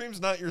 ice cream's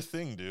not your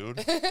thing,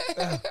 dude.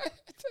 I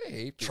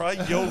hate people. Try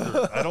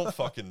yogurt. I don't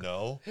fucking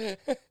know.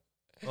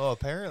 well,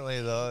 apparently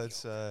though,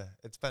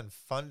 it's been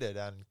funded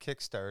on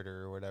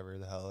Kickstarter or whatever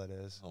the hell it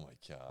is. Oh my One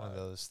of god.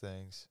 those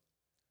things.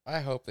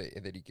 I hope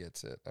that he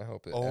gets it. I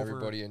hope that Over-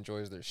 everybody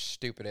enjoys their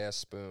stupid ass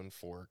spoon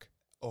fork.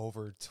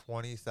 Over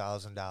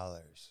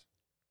 $20,000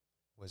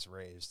 was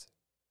raised.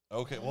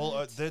 Okay, well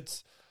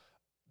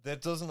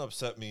that doesn't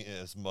upset me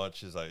as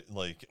much as I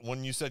like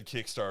when you said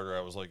Kickstarter.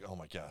 I was like, oh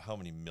my god, how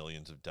many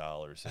millions of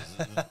dollars?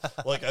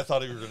 Like I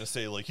thought you were going to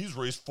say like he's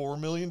raised $4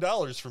 million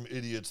from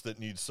idiots that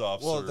need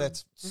soft Well, serve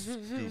that's-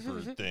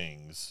 scooper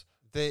things.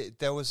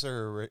 That was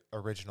their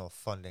original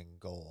funding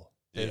goal.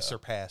 They Yeah.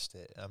 surpassed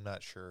it. I'm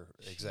not sure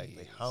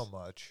exactly Jeez. how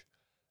much,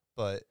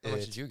 but How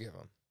much did you give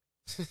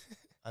him?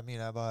 I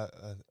mean, I bought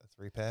a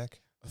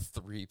 3-pack. A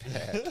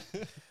 3-pack.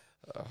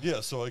 Oh, Yeah,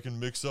 so I can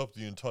mix up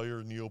the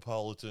entire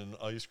Neapolitan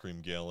ice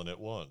cream gallon at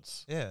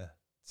once. Yeah,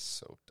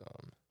 so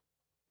dumb.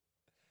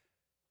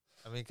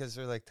 I mean, because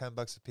they're like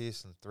 $10 a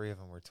piece, and 3 of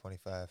them were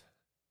 25.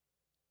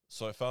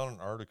 So I found an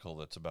article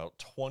that's about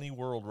 20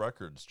 world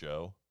records,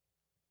 Joe.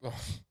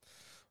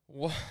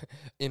 What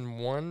in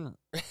one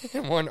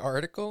in one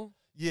article?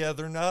 Yeah,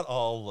 they're not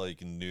all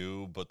like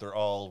new, but they're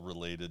all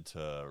related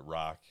to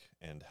rock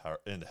and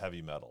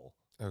heavy metal.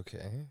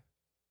 Okay.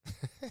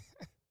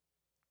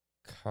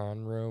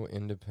 Conroe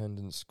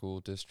Independent School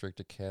District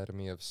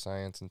Academy of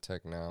Science and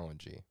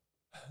Technology.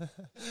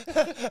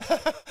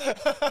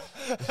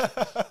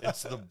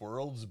 It's the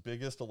world's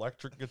biggest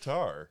electric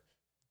guitar.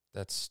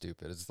 That's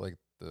stupid. It's like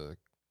the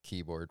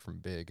keyboard from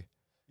Big.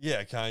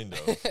 Yeah, kind of.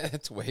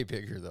 It's way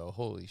bigger though.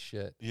 Holy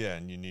shit. Yeah,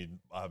 and you need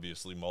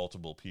obviously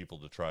multiple people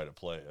to try to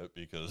play it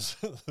because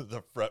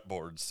the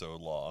fretboard's so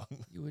long.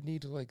 You would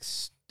need to like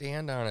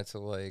stand on it to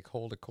like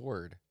hold a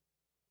chord.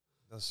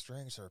 Those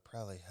strings are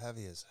probably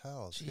heavy as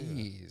hell, too.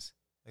 Jeez.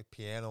 Like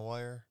piano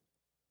wire.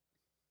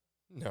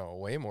 No,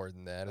 way more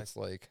than that. It's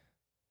like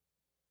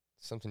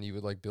something you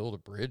would like build a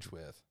bridge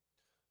with.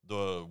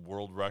 The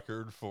world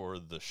record for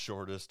the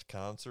shortest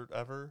concert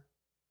ever,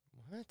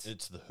 What?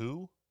 it's The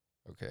Who.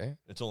 Okay.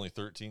 It's only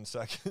 13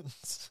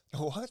 seconds.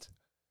 What?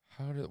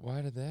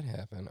 Why did that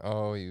happen?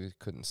 Oh, you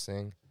couldn't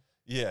sing.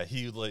 Yeah,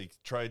 he like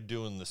tried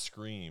doing the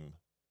scream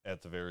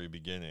at the very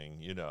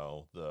beginning, you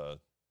know, the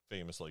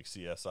famous like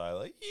CSI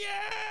like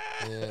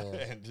yeah.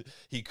 And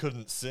he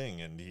couldn't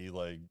sing and he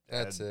like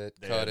That's it.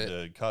 they Cut had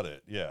it. to cut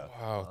it. Yeah.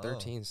 Wow, Oh.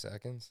 13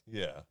 seconds.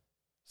 Yeah.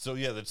 So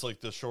yeah, that's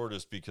like the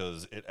shortest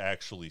because it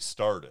actually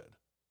started.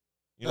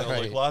 You know,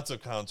 Right. like lots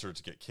of concerts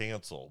get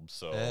canceled,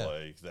 so Yeah.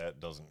 like that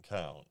doesn't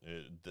count.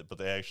 But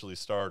they actually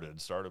started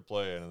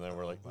playing, and then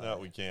we're like, no,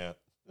 my. we can't.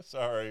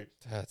 Sorry.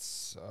 That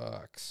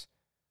sucks.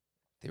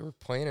 They were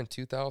playing in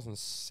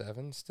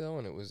 2007 still,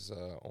 and it was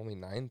only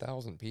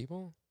 9,000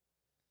 people?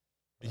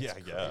 Yeah, I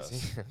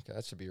guess.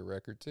 That should be a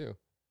record, too.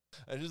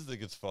 I just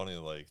think it's funny,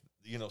 like,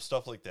 you know,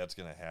 stuff like that's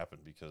going to happen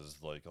because,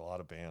 like, a lot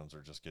of bands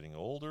are just getting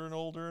older and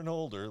older and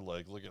older.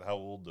 Like, look at how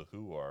old The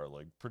Who are.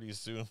 Like, pretty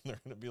soon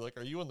they're going to be like,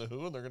 are you in The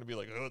Who? And they're going to be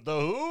like, The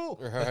Who?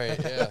 Right,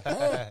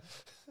 yeah.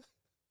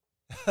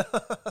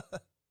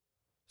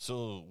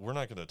 So we're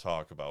not going to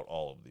talk about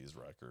all of these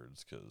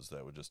records because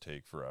that would just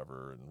take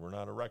forever, and we're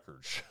not a record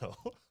show.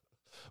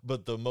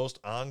 But the most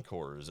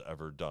encores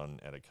ever done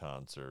at a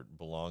concert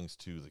belongs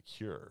to The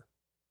Cure.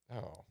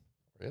 Oh,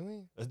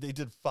 really? They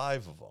did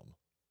 5 of them.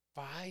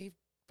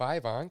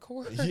 Five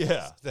encores?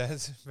 Yeah,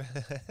 That's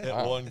at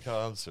Wow. one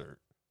concert.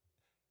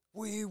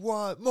 we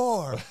want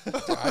more.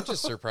 I'm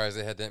just surprised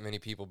they had that many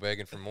people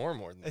begging for more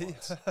than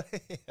once.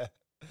 Yeah.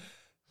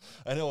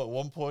 I know at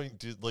one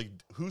point,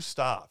 who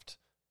stopped?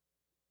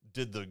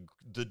 Did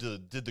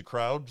the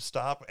crowd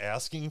stop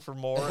asking for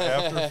more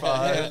after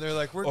 5? And they're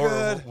like, we're or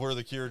good. were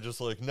the Cure just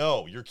like,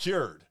 no, you're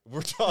cured.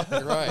 We're done.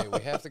 You're right.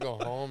 We have to go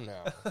home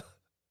now.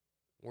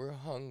 We're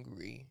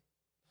hungry.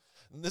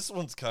 This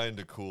one's kind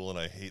of cool, and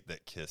I hate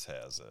that Kiss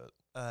has it.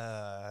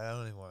 I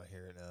don't even want to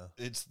hear it now.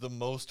 It's the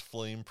most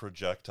flame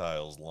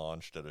projectiles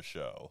launched at a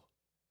show.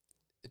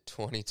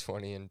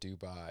 2020 in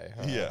Dubai.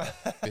 Huh? Yeah.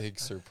 Big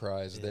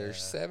surprise there. Yeah.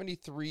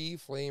 73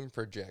 flame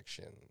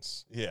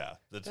projections. Yeah,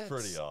 that's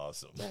pretty That's-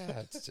 awesome.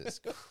 That's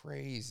just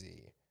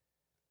crazy.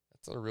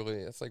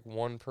 That's like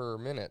one per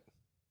minute.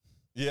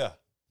 Yeah,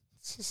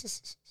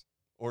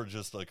 or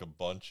just like a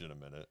bunch in a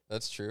minute.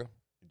 That's true.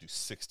 You do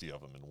 60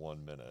 of them in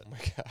 1 minute. Oh my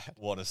God.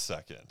 One a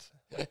second.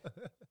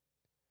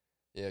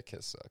 Yeah,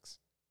 Kiss sucks.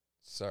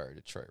 Sorry,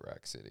 Detroit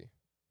Rock City.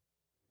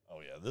 Oh,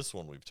 yeah, this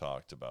one we've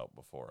talked about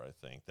before, I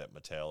think, that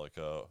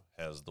Metallica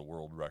has the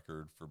world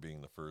record for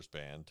being the first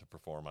band to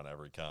perform on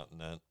every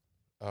continent.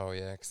 Oh,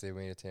 yeah, because they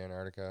made it to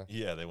Antarctica.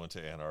 Yeah, they went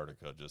to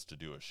Antarctica just to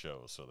do a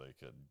show so they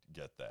could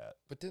get that.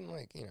 But didn't,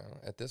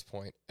 at this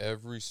point,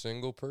 every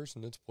single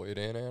person that's played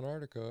in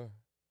Antarctica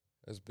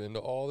has been to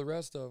all the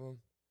rest of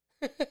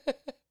them.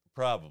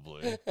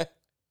 Probably.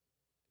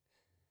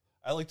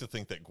 I like to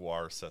think that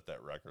Guar set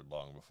that record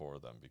long before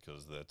them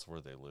because that's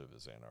where they live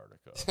is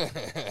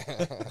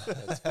Antarctica.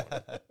 That's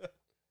funny.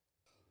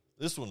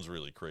 This one's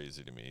really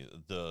crazy to me.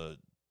 The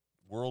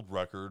world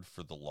record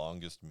for the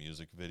longest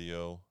music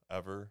video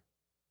ever.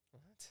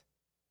 What?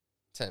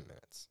 10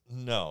 minutes.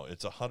 No,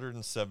 it's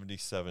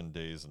 177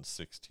 days and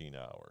 16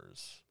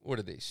 hours. What,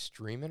 are they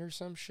streaming or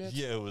some shit?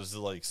 Yeah, it was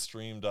like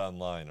streamed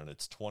online and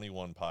it's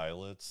 21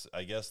 pilots.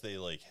 I guess they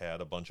like had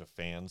a bunch of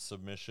fan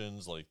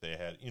submissions. Like they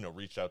had,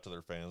 reached out to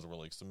their fans and were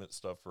like, submit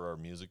stuff for our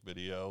music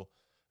video.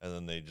 And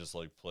then they just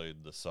like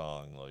played the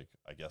song, like,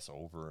 I guess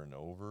over and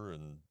over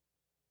in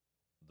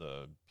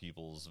the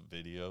people's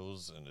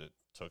videos. And it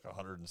took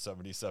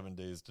 177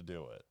 days to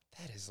do it.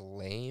 That is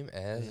lame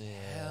as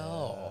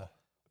hell.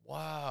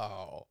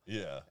 Wow.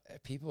 Yeah.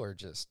 People are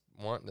just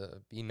wanting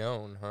to be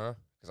known, huh?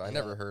 Because I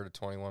never heard of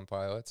 21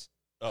 Pilots.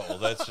 Oh, well,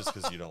 that's just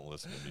because you don't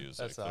listen to music.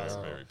 That's They're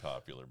awesome. a very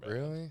popular band.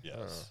 Really?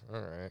 Yes. Oh,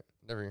 all right.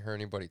 Never even heard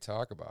anybody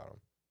talk about them.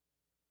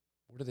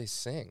 What do they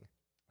sing?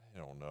 I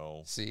don't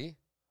know. See?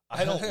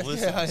 I don't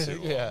listen Yeah, to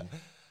yeah. them,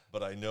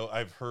 but I know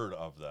I've heard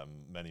of them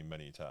many,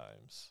 many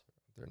times.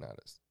 They're not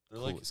as They're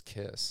cool like as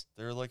Kiss.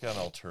 they're like on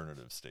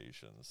alternative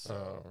stations. So.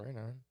 Oh, right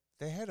on.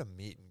 They had a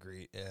meet and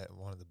greet at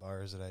one of the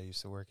bars that I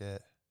used to work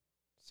at.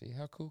 See,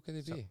 how cool could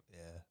they So- be?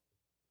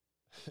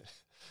 yeah.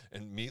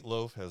 And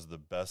Meatloaf has the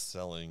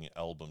best-selling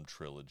album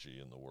trilogy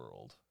in the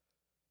world.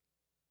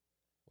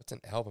 What's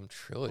an album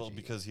trilogy? Well,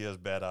 because he has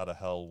Bad Outta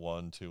Hell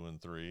 1, 2, and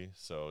 3,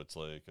 so it's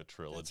like a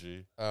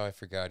trilogy. Oh, I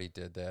forgot he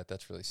did that.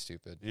 That's really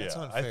stupid. Yeah, That's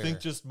I unfair. think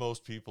just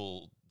most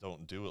people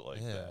don't do it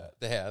like Yeah.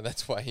 that. Yeah,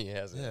 that's why he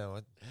has it. Yeah.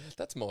 What?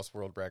 That's most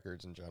world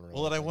records in general.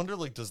 Well, and I think. wonder,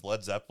 like, does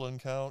Led Zeppelin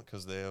count?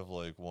 Because they have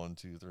like 1,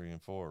 2, 3,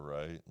 and 4,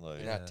 right? Like,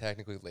 You're Yeah. not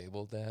technically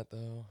labeled that,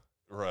 though.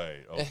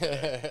 right?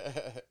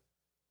 Okay.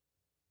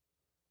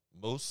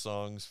 Most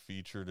songs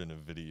featured in a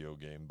video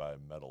game by a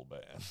metal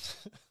band.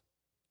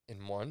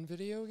 In one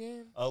video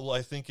game? Well,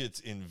 I think it's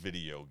in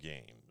video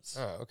games.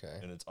 Oh, okay.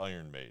 And it's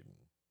Iron Maiden.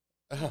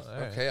 Oh,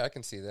 alright. okay, I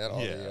can see that.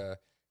 All Yeah. the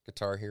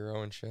Guitar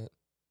Hero and shit.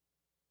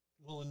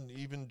 Well, and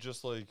even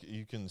just like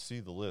you can see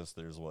the list.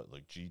 There's what,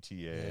 like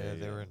GTA. Yeah,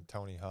 they were and- in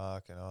Tony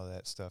Hawk and all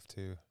that stuff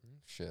too.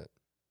 Shit.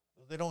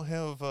 They don't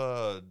have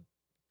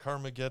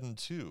Carmageddon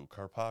 2,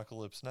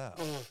 Carpocalypse Now.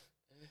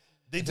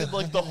 They did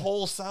like the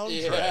whole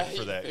soundtrack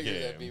for that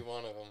game. That'd be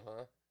one of them,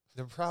 huh?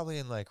 They're probably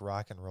in like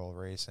rock and roll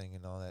racing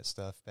and all that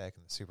stuff back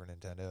in the Super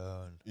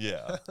Nintendo. And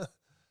Yeah.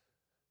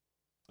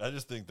 I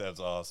just think that's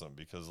awesome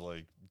because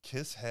like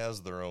Kiss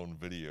has their own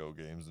video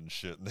games and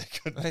shit, and they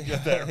couldn't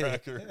get that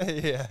record.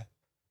 Yeah.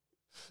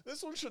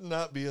 This one should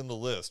not be in the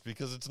list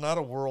because it's not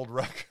a world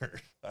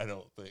record. I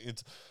don't think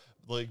it's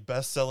like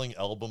best-selling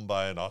album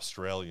by an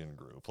Australian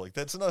group. Like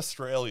that's an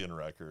Australian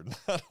record,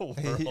 not a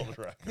world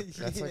record.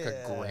 That's like a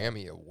Yeah.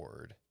 Grammy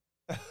award.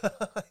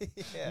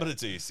 Yeah. But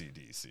it's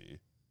AC/DC.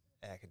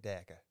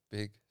 Akadaka.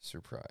 Big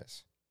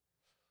surprise.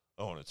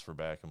 Oh, and it's for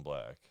Back in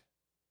Black.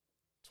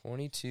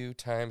 22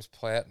 times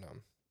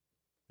platinum.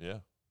 Yeah,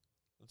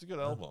 it's a good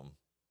Huh. album.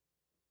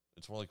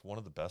 It's more like one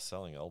of the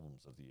best-selling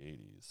albums of the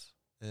 '80s.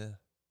 Yeah.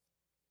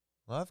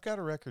 Well, I've got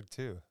a record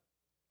too.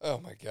 Oh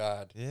my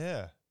God.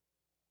 Yeah.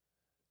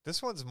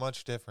 This one's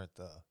much different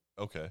though.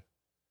 Okay.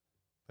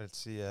 But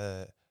it's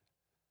the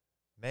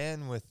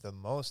man with the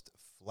most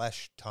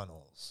flesh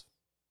tunnels.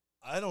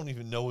 I don't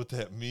even know what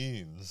that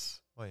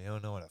means. Well, you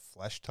don't know what a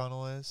flesh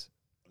tunnel is?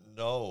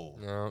 No.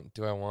 No,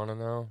 do I want to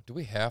know? Do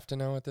we have to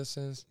know what this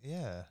is?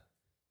 Yeah.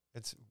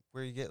 It's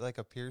where you get like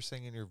a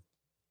piercing in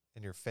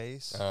your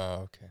face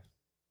Oh, okay.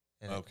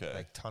 and it, Okay.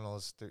 like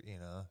tunnels through,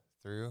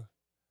 through.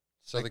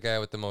 So Like- the guy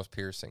with the most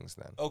piercings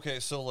then. Okay,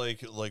 so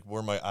like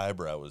where my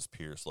eyebrow was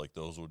pierced, like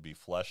those would be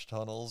flesh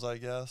tunnels, I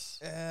guess.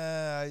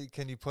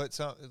 Can you put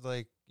some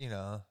like,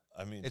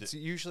 I mean, it's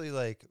usually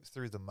like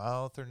through the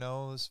mouth or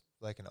nose,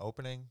 like an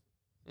opening.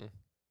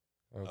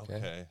 Okay.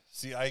 okay.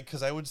 See,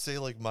 because I would say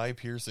like my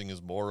piercing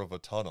is more of a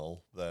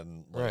tunnel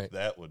than like Right.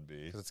 that would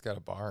be. Because it's got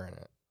a bar in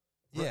it.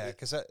 Yeah, Right.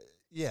 because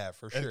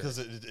for sure. Because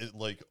it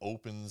like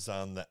opens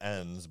on the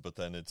ends, but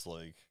then it's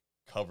like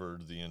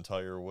covered the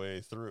entire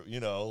way through.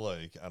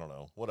 Like I don't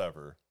know,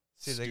 whatever.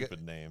 See, they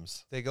Stupid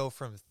names. They go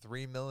from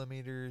 3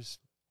 millimeters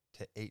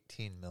to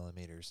 18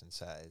 millimeters in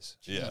size.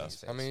 Yeah.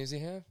 Jeez. How many does he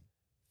have?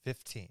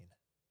 15.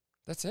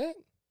 That's it?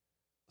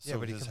 Yeah, So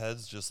but he his can-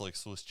 head's just like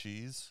Swiss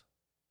cheese.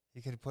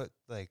 You could put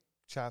like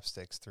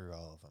chopsticks through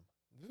all of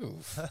them.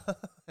 Oof.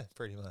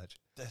 Pretty much.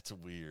 That's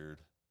weird.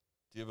 Do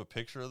you have a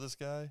picture of this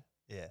guy?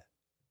 Yeah.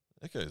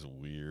 That guy's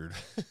weird.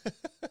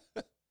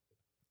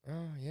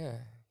 Oh, yeah.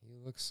 He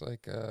looks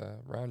like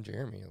Ron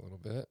Jeremy a little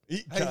bit. He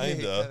He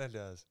kinda. kinda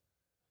does.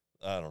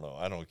 I don't know.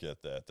 I don't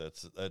get that.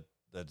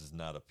 That is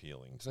not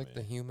appealing He's to like me.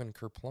 the human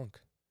Kerplunk.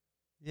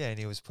 Yeah, and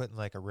he was putting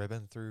like a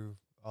ribbon through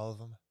all of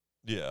them.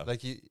 Yeah.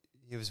 Like he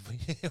was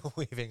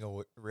weaving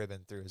a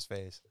ribbon through his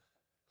face.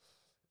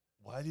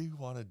 Why do you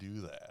want to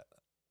do that?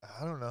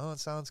 I don't know. It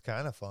sounds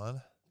kind of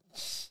fun.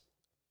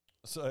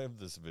 So I have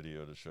this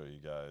video to show you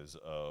guys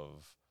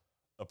of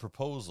a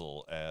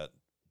proposal at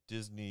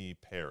Disney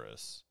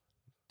Paris.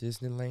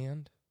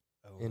 Disneyland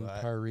Oh, in I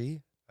Paris.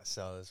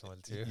 saw this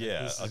one too.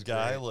 Yeah, This a is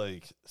guy great.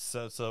 like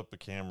sets up a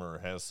camera,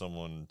 has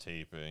someone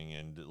taping,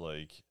 and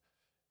like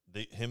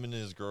him and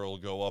his girl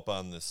go up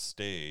on this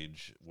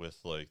stage with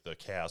like the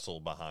castle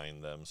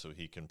behind them so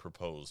he can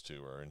propose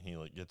to her, and he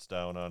like gets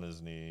down on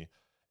his knee,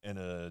 and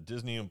a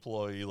Disney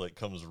employee like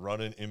comes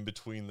running in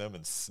between them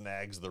and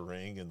snags the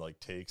ring and like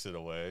takes it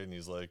away, and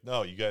he's like,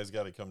 "No, you guys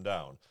got to come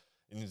down."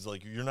 And he's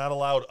like, "You're not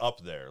allowed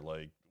up there."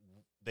 Like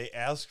they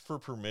asked for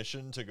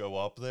permission to go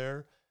up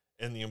there.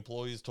 And the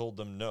employees told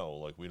them no,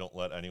 like we don't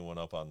let anyone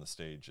up on the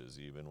stages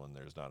even when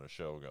there's not a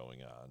show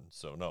going on.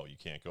 So no, you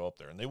can't go up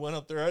there. And they went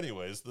up there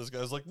anyways. This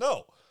guy's like,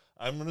 "No,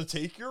 I'm going to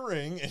take your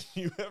ring and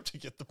you have to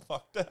get the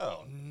fuck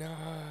down."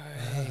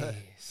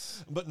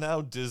 Nice. But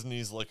now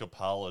Disney's like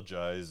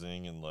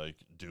apologizing and like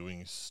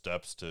doing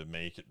steps to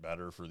make it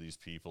better for these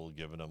people,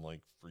 giving them like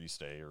free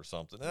stay or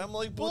something. And I'm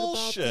like, What about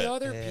bullshit. the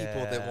other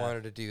people that Yeah.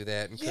 wanted to do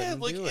that and Yeah, couldn't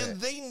like, do and it?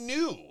 they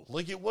knew.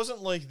 Like, it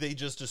wasn't like they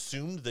just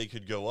assumed they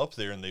could go up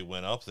there and they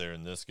went up there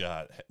and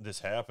this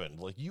happened.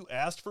 Like, you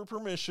asked for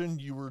permission,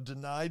 you were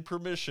denied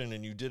permission,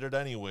 and you did it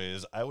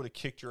anyways. I would have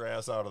kicked your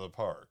ass out of the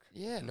park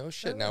Yeah, no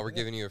shit. Now we're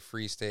giving you a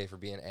free stay for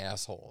being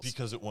assholes.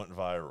 because it went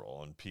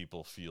viral and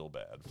people feel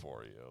bad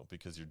for you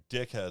because you're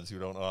dickheads who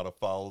don't know how to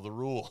follow the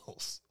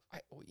rules.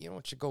 You know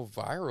what should go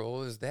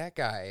viral is that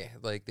guy.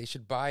 Like, they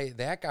should buy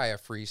that guy a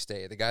free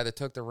stay, the guy that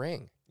took the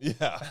ring.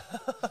 Yeah.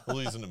 Well,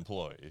 he's an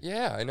employee.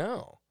 Yeah, I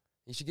know.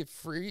 He should get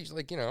free,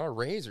 like, a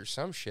raise or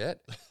some shit.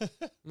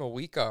 A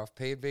week off,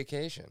 paid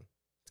vacation.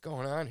 What's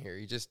going on here?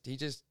 He just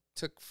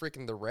took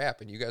freaking the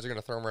rap, and you guys are going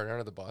to throw him right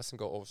under the bus and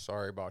go, "Oh,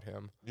 sorry about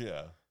him."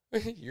 Yeah.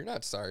 You're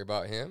not sorry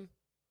about him.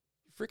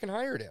 You freaking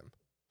hired him.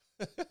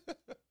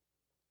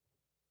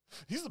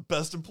 He's the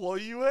best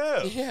employee you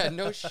have. Yeah,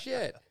 no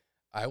shit.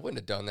 I wouldn't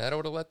have done that. I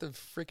would have let the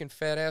freaking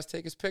fat ass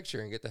take his picture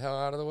and get the hell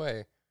out of the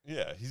way.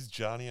 Yeah, he's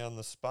Johnny on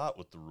the spot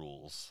with the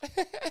rules.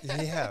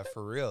 Yeah,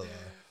 for real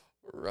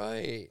though.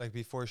 Right. Like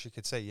before she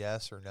could say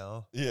yes or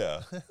no.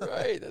 Yeah.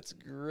 Right. That's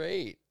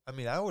great. I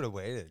mean, I would have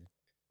waited,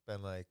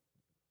 been like,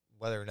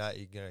 whether or not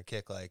you're gonna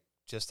kick like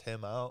just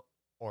him out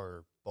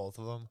or both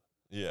of them.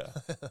 Yeah.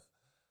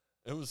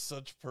 It was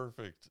such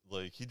perfect.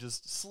 Like, he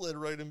just slid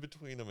right in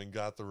between them and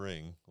got the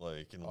ring,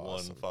 like, in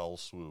Awesome. one foul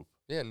swoop.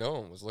 Yeah, no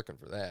one was looking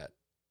for that.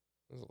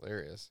 It was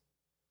hilarious.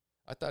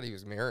 I thought he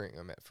was marrying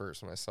him at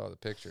first when I saw the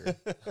picture.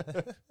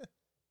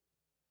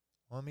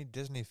 Well, I mean,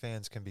 Disney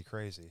fans can be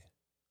crazy.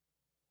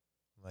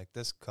 Like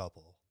this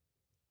couple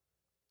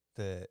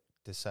that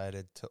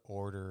decided to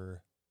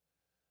order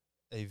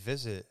a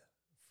visit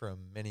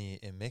from Minnie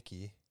and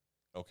Mickey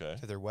Okay.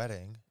 to their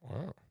wedding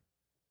Wow.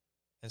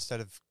 instead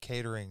of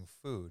catering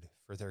food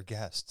for their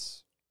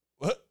guests.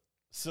 What?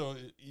 So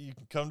you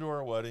can come to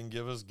our wedding,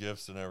 give us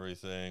gifts and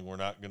everything. We're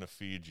not going to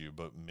feed you,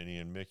 but Minnie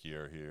and Mickey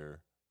are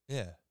here.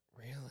 Yeah.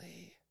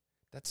 Really?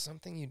 That's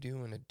something you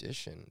do in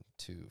addition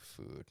to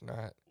food,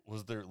 not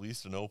Was there at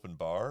least an open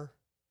bar?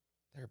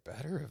 there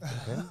better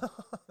have been.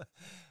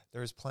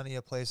 There's plenty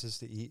of places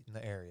to eat in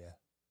the area.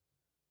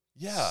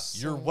 Yeah,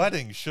 your So-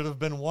 wedding should have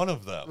been one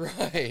of them.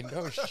 Right.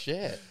 No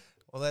shit.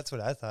 Well, that's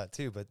what I thought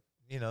too, but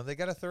you know, they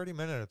got a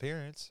 30-minute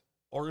appearance.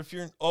 Or if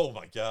you're, oh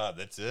my God,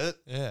 that's it?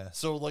 Yeah.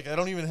 So, like, I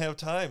don't even have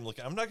time. Like,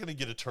 I'm not going to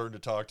get a turn to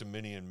talk to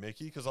Minnie and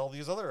Mickey because all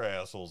these other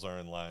assholes are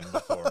in line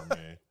before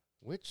me.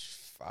 Which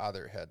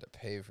father had to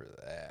pay for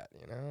that,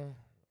 you know?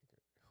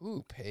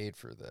 Who paid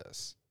for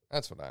this?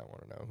 That's what I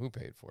want to know. Who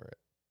paid for it?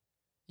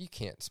 You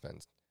can't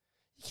spend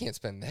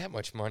that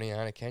much money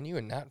on it, can you?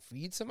 And not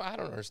feed some? I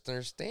don't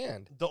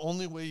understand. The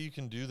only way you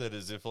can do that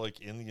is if, like,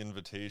 in the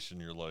invitation,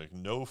 you're like,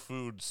 no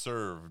food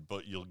served,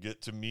 but you'll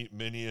get to meet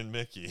Minnie and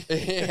Mickey.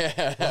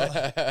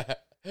 Yeah.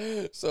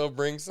 So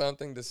bring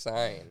something to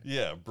sign.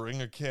 Yeah,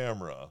 bring a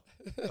camera.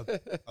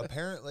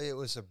 Apparently, it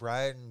was a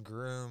bride and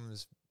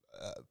groom's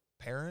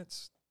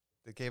parents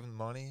that gave them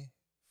money.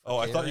 for Oh,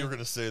 I thought you catering. were going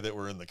to say that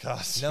we're in the No,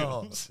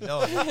 costumes.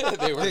 no.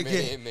 They were They Minnie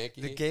gave- and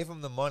Mickey. They gave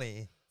them the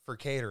money for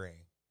catering.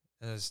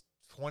 And it was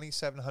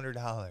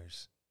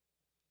 $2,700.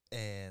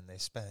 And they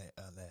spent it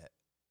on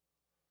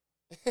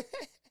that.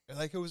 And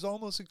like, it was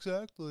almost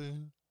exactly.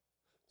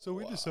 So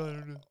we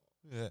decided to.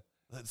 Yeah.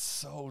 That's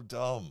so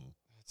dumb.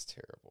 That's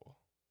terrible.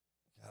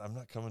 God, I'm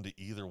not coming to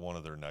either one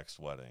of their next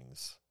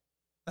weddings.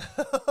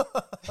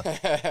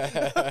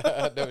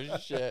 No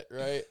shit,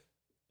 right?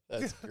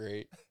 That's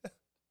great.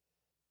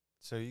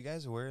 So, are you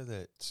guys aware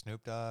that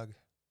Snoop Dogg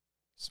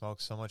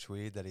smokes so much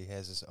weed that he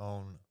has his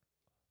own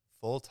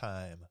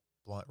full-time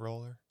blunt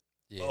roller?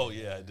 Oh,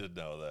 yeah, I did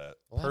know that.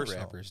 A lot of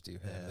Personal. rappers do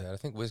have Yeah. that. I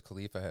think Wiz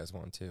Khalifa has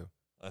one too.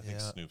 I think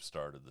Yeah. Snoop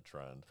started the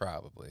trend.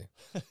 Probably.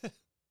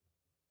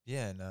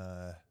 Yeah,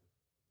 and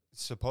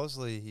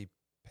supposedly he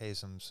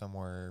pays him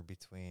somewhere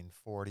between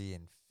 $40,000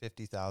 and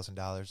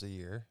 $50,000 a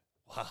year.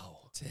 Wow.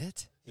 That's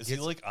it? Is he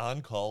gets- like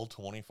on call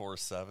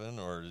 24/7,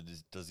 or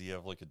does he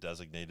have like a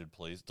designated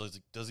place?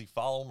 Does he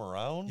follow him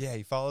around? Yeah,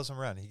 he follows him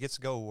around. He gets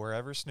to go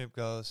wherever Snoop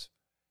goes.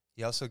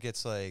 He also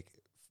gets like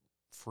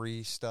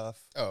free stuff.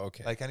 Oh,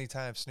 okay. Like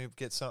anytime Snoop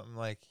gets something,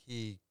 like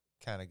he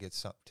kind of gets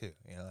something too.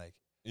 You know, like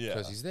yeah.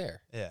 Because he's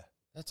there. yeah,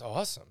 That's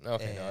awesome.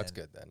 Okay, no, that's And-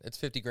 good then. It's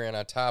 50 grand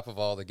on top of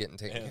all the getting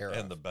taken care of.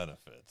 And the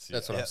benefits.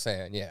 That's yeah. what Yeah. I'm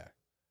saying. Yeah.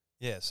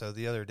 yeah. So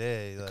the other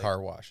day, The like, car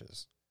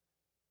washes.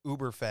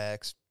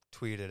 Uberfax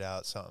tweeted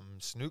out something.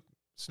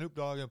 Snoop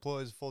Dogg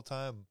employs a full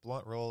time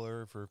blunt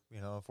roller for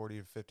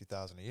 $40,000 to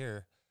 $50,000 a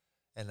year,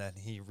 and then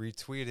he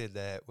retweeted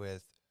that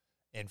with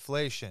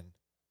inflation,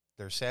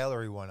 their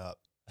salary went up.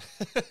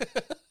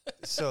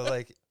 So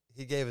like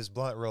he gave his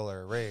blunt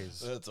roller a raise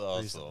That's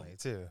awesome. recently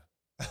too.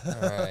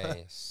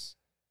 Nice.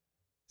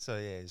 So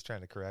yeah, he's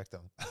trying to correct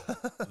him.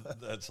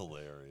 That's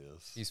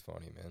hilarious. He's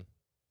funny, man.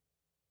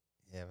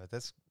 Yeah, but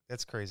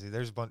that's crazy.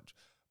 There's a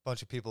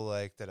bunch of people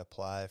like that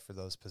apply for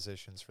those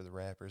positions for the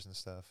rappers and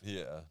stuff.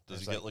 Yeah. Does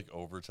It's he get like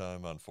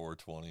overtime on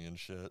 420 and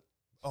shit?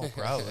 Oh,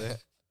 probably.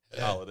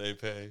 Yeah. Holiday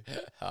pay?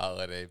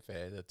 Holiday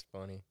pay. That's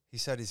funny. He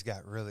said he's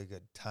got really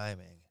good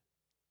timing.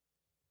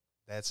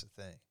 That's the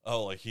thing.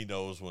 Oh, like he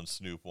knows when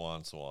Snoop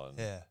wants one.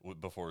 Yeah.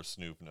 Before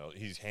Snoop knows.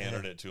 He's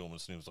handed it to him,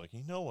 and Snoop's like,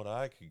 you know what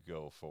I could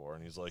go for?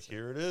 And he's like,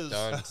 here it is.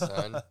 Done,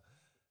 son.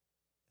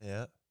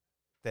 Yeah.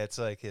 That's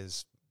like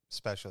his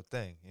special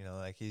thing. You know,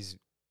 like he's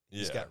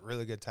Yeah. got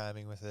really good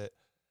timing with it.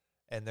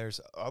 And there's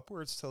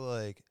upwards to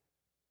like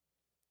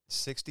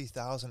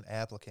 60,000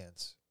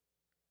 applicants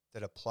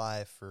that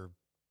apply for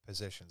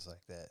positions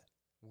like that.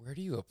 Where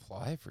do you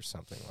apply for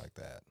something like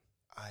that?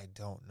 I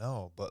don't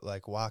know, but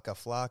like Waka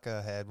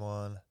Flocka had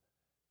one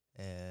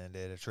and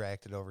it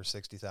attracted over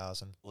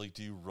 60,000. Like,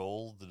 do you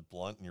roll the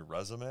blunt in your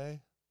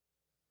resume?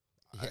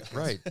 Yeah,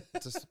 right.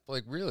 Just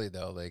like really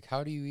though, like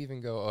how do you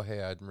even go, oh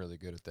hey, I'm really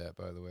good at that,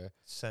 by the way.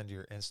 Send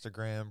your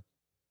Instagram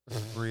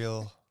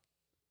reel.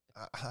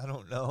 I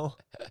don't know.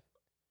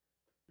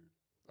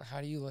 How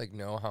do you like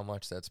know how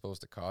much that's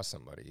supposed to cost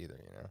somebody either,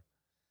 you know?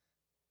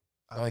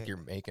 I Not like mean, you're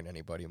making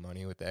anybody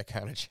money with that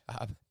kind of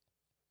job.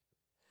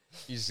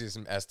 You just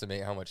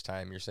estimate how much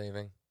time you're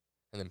saving.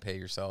 And then pay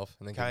yourself,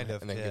 and then Kind give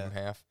of, and then give yeah. him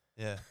half.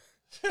 Yeah.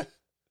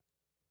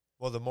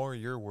 Well, the more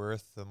you're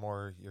worth, the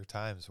more your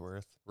time's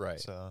worth. Right.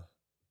 So,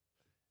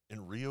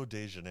 In Rio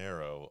de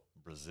Janeiro,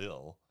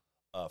 Brazil,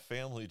 a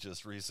family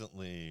just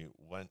recently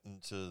went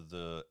into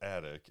the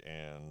attic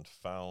and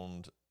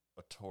found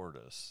a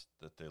tortoise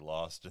that they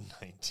lost in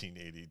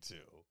 1982.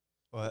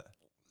 what?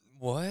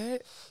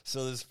 What?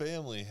 So this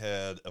family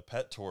had a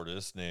pet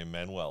tortoise named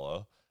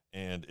Manuela,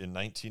 and in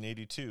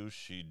 1982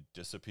 she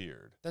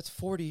disappeared. That's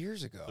 40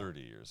 years ago.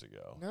 30 years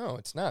ago. No,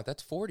 it's not.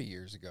 That's 40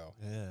 years ago.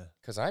 Yeah.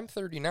 Because I'm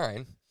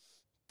 39.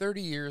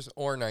 30 years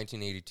or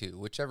 1982,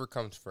 whichever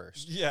comes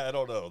first. Yeah, I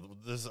don't know.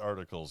 This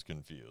article's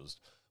confused.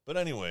 But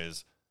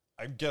anyways,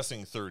 I'm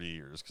guessing 30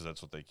 years because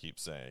that's what they keep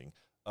saying.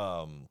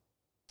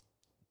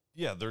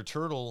 Yeah, their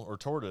turtle or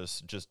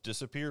tortoise just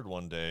disappeared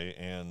one day,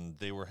 and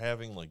they were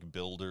having like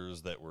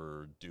builders that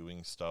were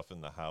doing stuff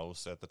in the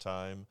house at the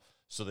time.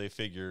 So they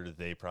figured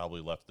they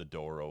probably left the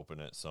door open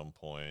at some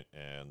point,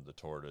 and the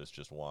tortoise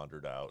just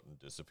wandered out and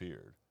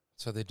disappeared.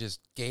 So they just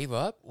gave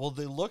up? Well,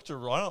 they looked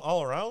around,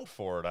 all around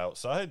for it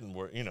outside,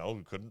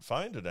 and couldn't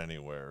find it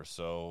anywhere.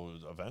 So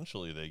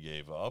eventually they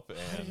gave up.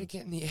 How did And it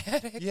get in the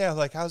attic? Yeah,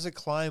 like how's it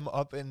climb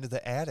up into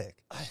the attic?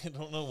 I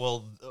don't know.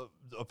 Well,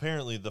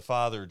 apparently the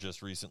father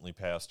just recently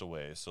passed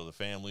away, so the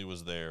family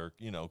was there,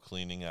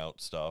 cleaning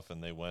out stuff,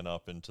 and they went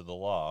up into the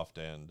loft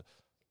and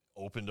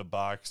opened a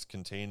box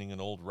containing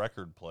an old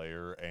record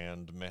player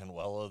and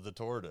Manuela the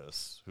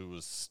tortoise, who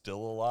was still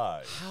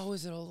alive. How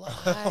is it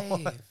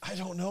alive? I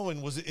don't know.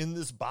 And was it in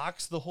this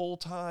box the whole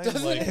time?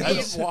 Doesn't Like, it I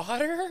need don't-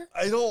 water?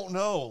 I don't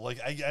know.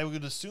 Like, I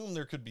would assume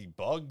there could be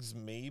bugs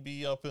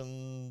maybe up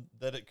in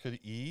that it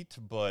could eat,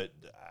 but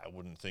I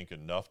wouldn't think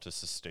enough to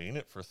sustain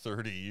it for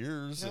 30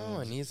 years. No,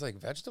 and it needs like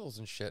vegetables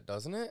and shit,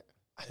 doesn't it?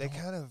 They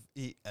kind of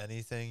eat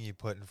anything you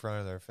put in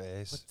front of their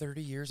face. With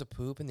 30 years of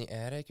poop in the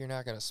attic, you're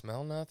not going to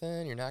smell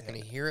nothing. You're not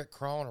going to hear it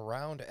crawling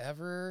around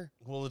ever.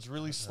 well, it's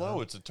really slow.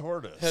 It's a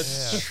tortoise.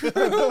 That's Yeah.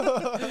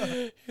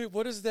 true.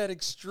 What is that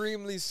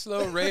extremely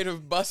slow rate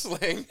of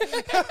bustling?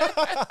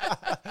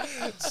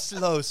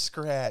 Slow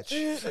scratch.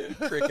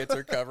 Crickets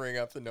are covering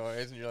up the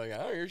noise, and you're like, I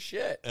don't hear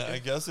shit. And I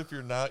guess if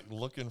you're not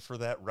looking for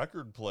that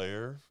record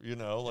player,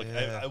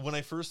 Yeah. when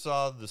I first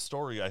saw the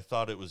story, I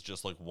thought it was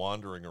just like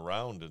wandering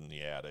around in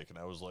the attic, and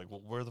I was like,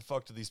 well, where the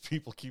fuck do these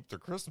people keep their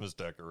Christmas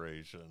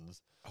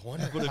decorations? I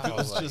wonder But if how, it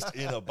was like- just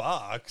in a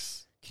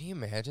box, Can you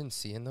imagine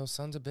seeing those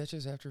sons of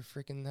bitches after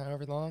freaking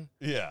however long?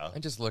 yeah,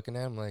 And just looking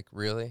at them like,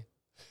 really?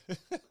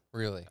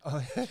 Really?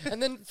 Oh,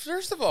 And then,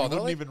 first of you all, wouldn't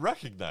they're like, even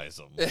recognize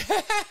them.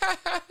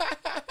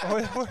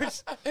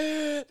 where's-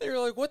 they were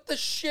like, what the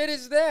shit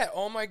is that?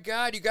 Oh my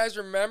God, you guys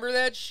remember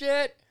that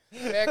shit?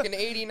 Back in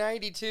 80,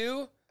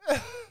 92?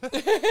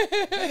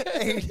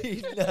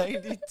 80,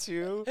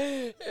 92?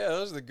 Yeah,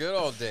 those are the good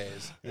old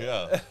days.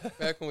 Yeah,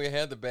 Back when we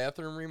had the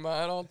bathroom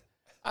remodeled.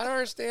 I don't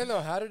understand,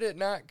 though. How did it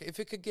not, if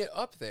it could get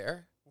up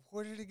there,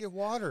 Where did he get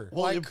water?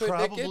 well, why it couldn't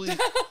probably it get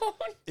down?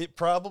 it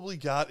probably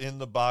got in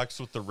the box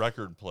with the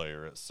record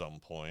player at some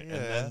point, and Yeah.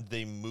 then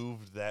they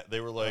moved that. They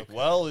were like, Okay.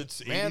 well,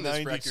 it's Man,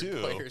 this record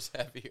 8092. player's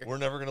heavier. We're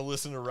never going to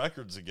listen to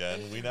records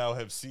again. We now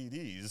have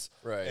CDs.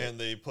 Right. And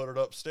they put it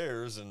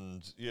upstairs,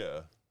 and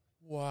yeah.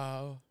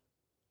 Wow.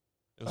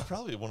 It was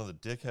probably one of the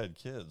dickhead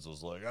kids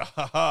was like,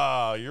 ah,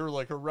 ha, you're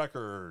like a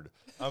record.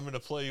 I'm going to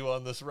play you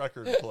on this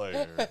record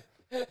player.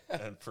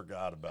 And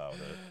forgot about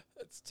it.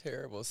 That's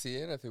terrible. See,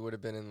 and if it would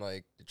have been in,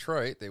 like,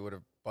 Detroit, they would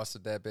have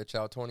busted that bitch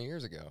out 20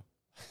 years ago.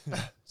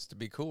 Just to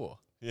be cool.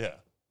 Yeah.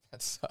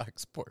 That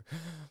sucks. Poor.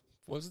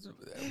 Was it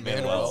Manuela.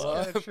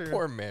 Manuela? Yeah, true.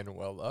 Poor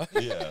Manuela.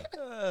 Yeah.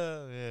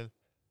 Oh, man.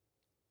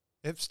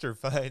 Hipster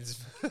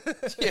finds.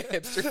 Yeah,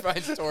 hipster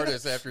finds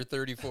tortoise after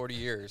 30, 40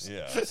 years.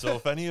 Yeah. So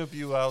if any of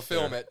you out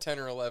Film there, at 10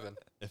 or 11.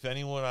 if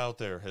anyone out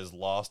there has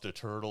lost a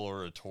turtle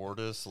or a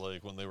tortoise,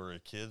 like when they were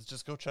kids,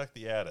 just go check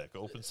the attic.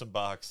 Open some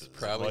boxes.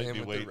 Probably it might him be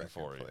with the waiting record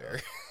for you. player.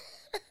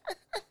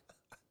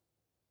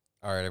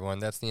 All right, everyone.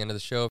 That's the end of the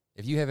show.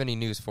 If you have any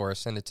news for us,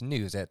 send it to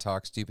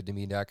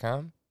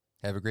news@talkstupidtome.com.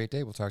 Have a great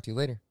day. We'll talk to you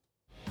later.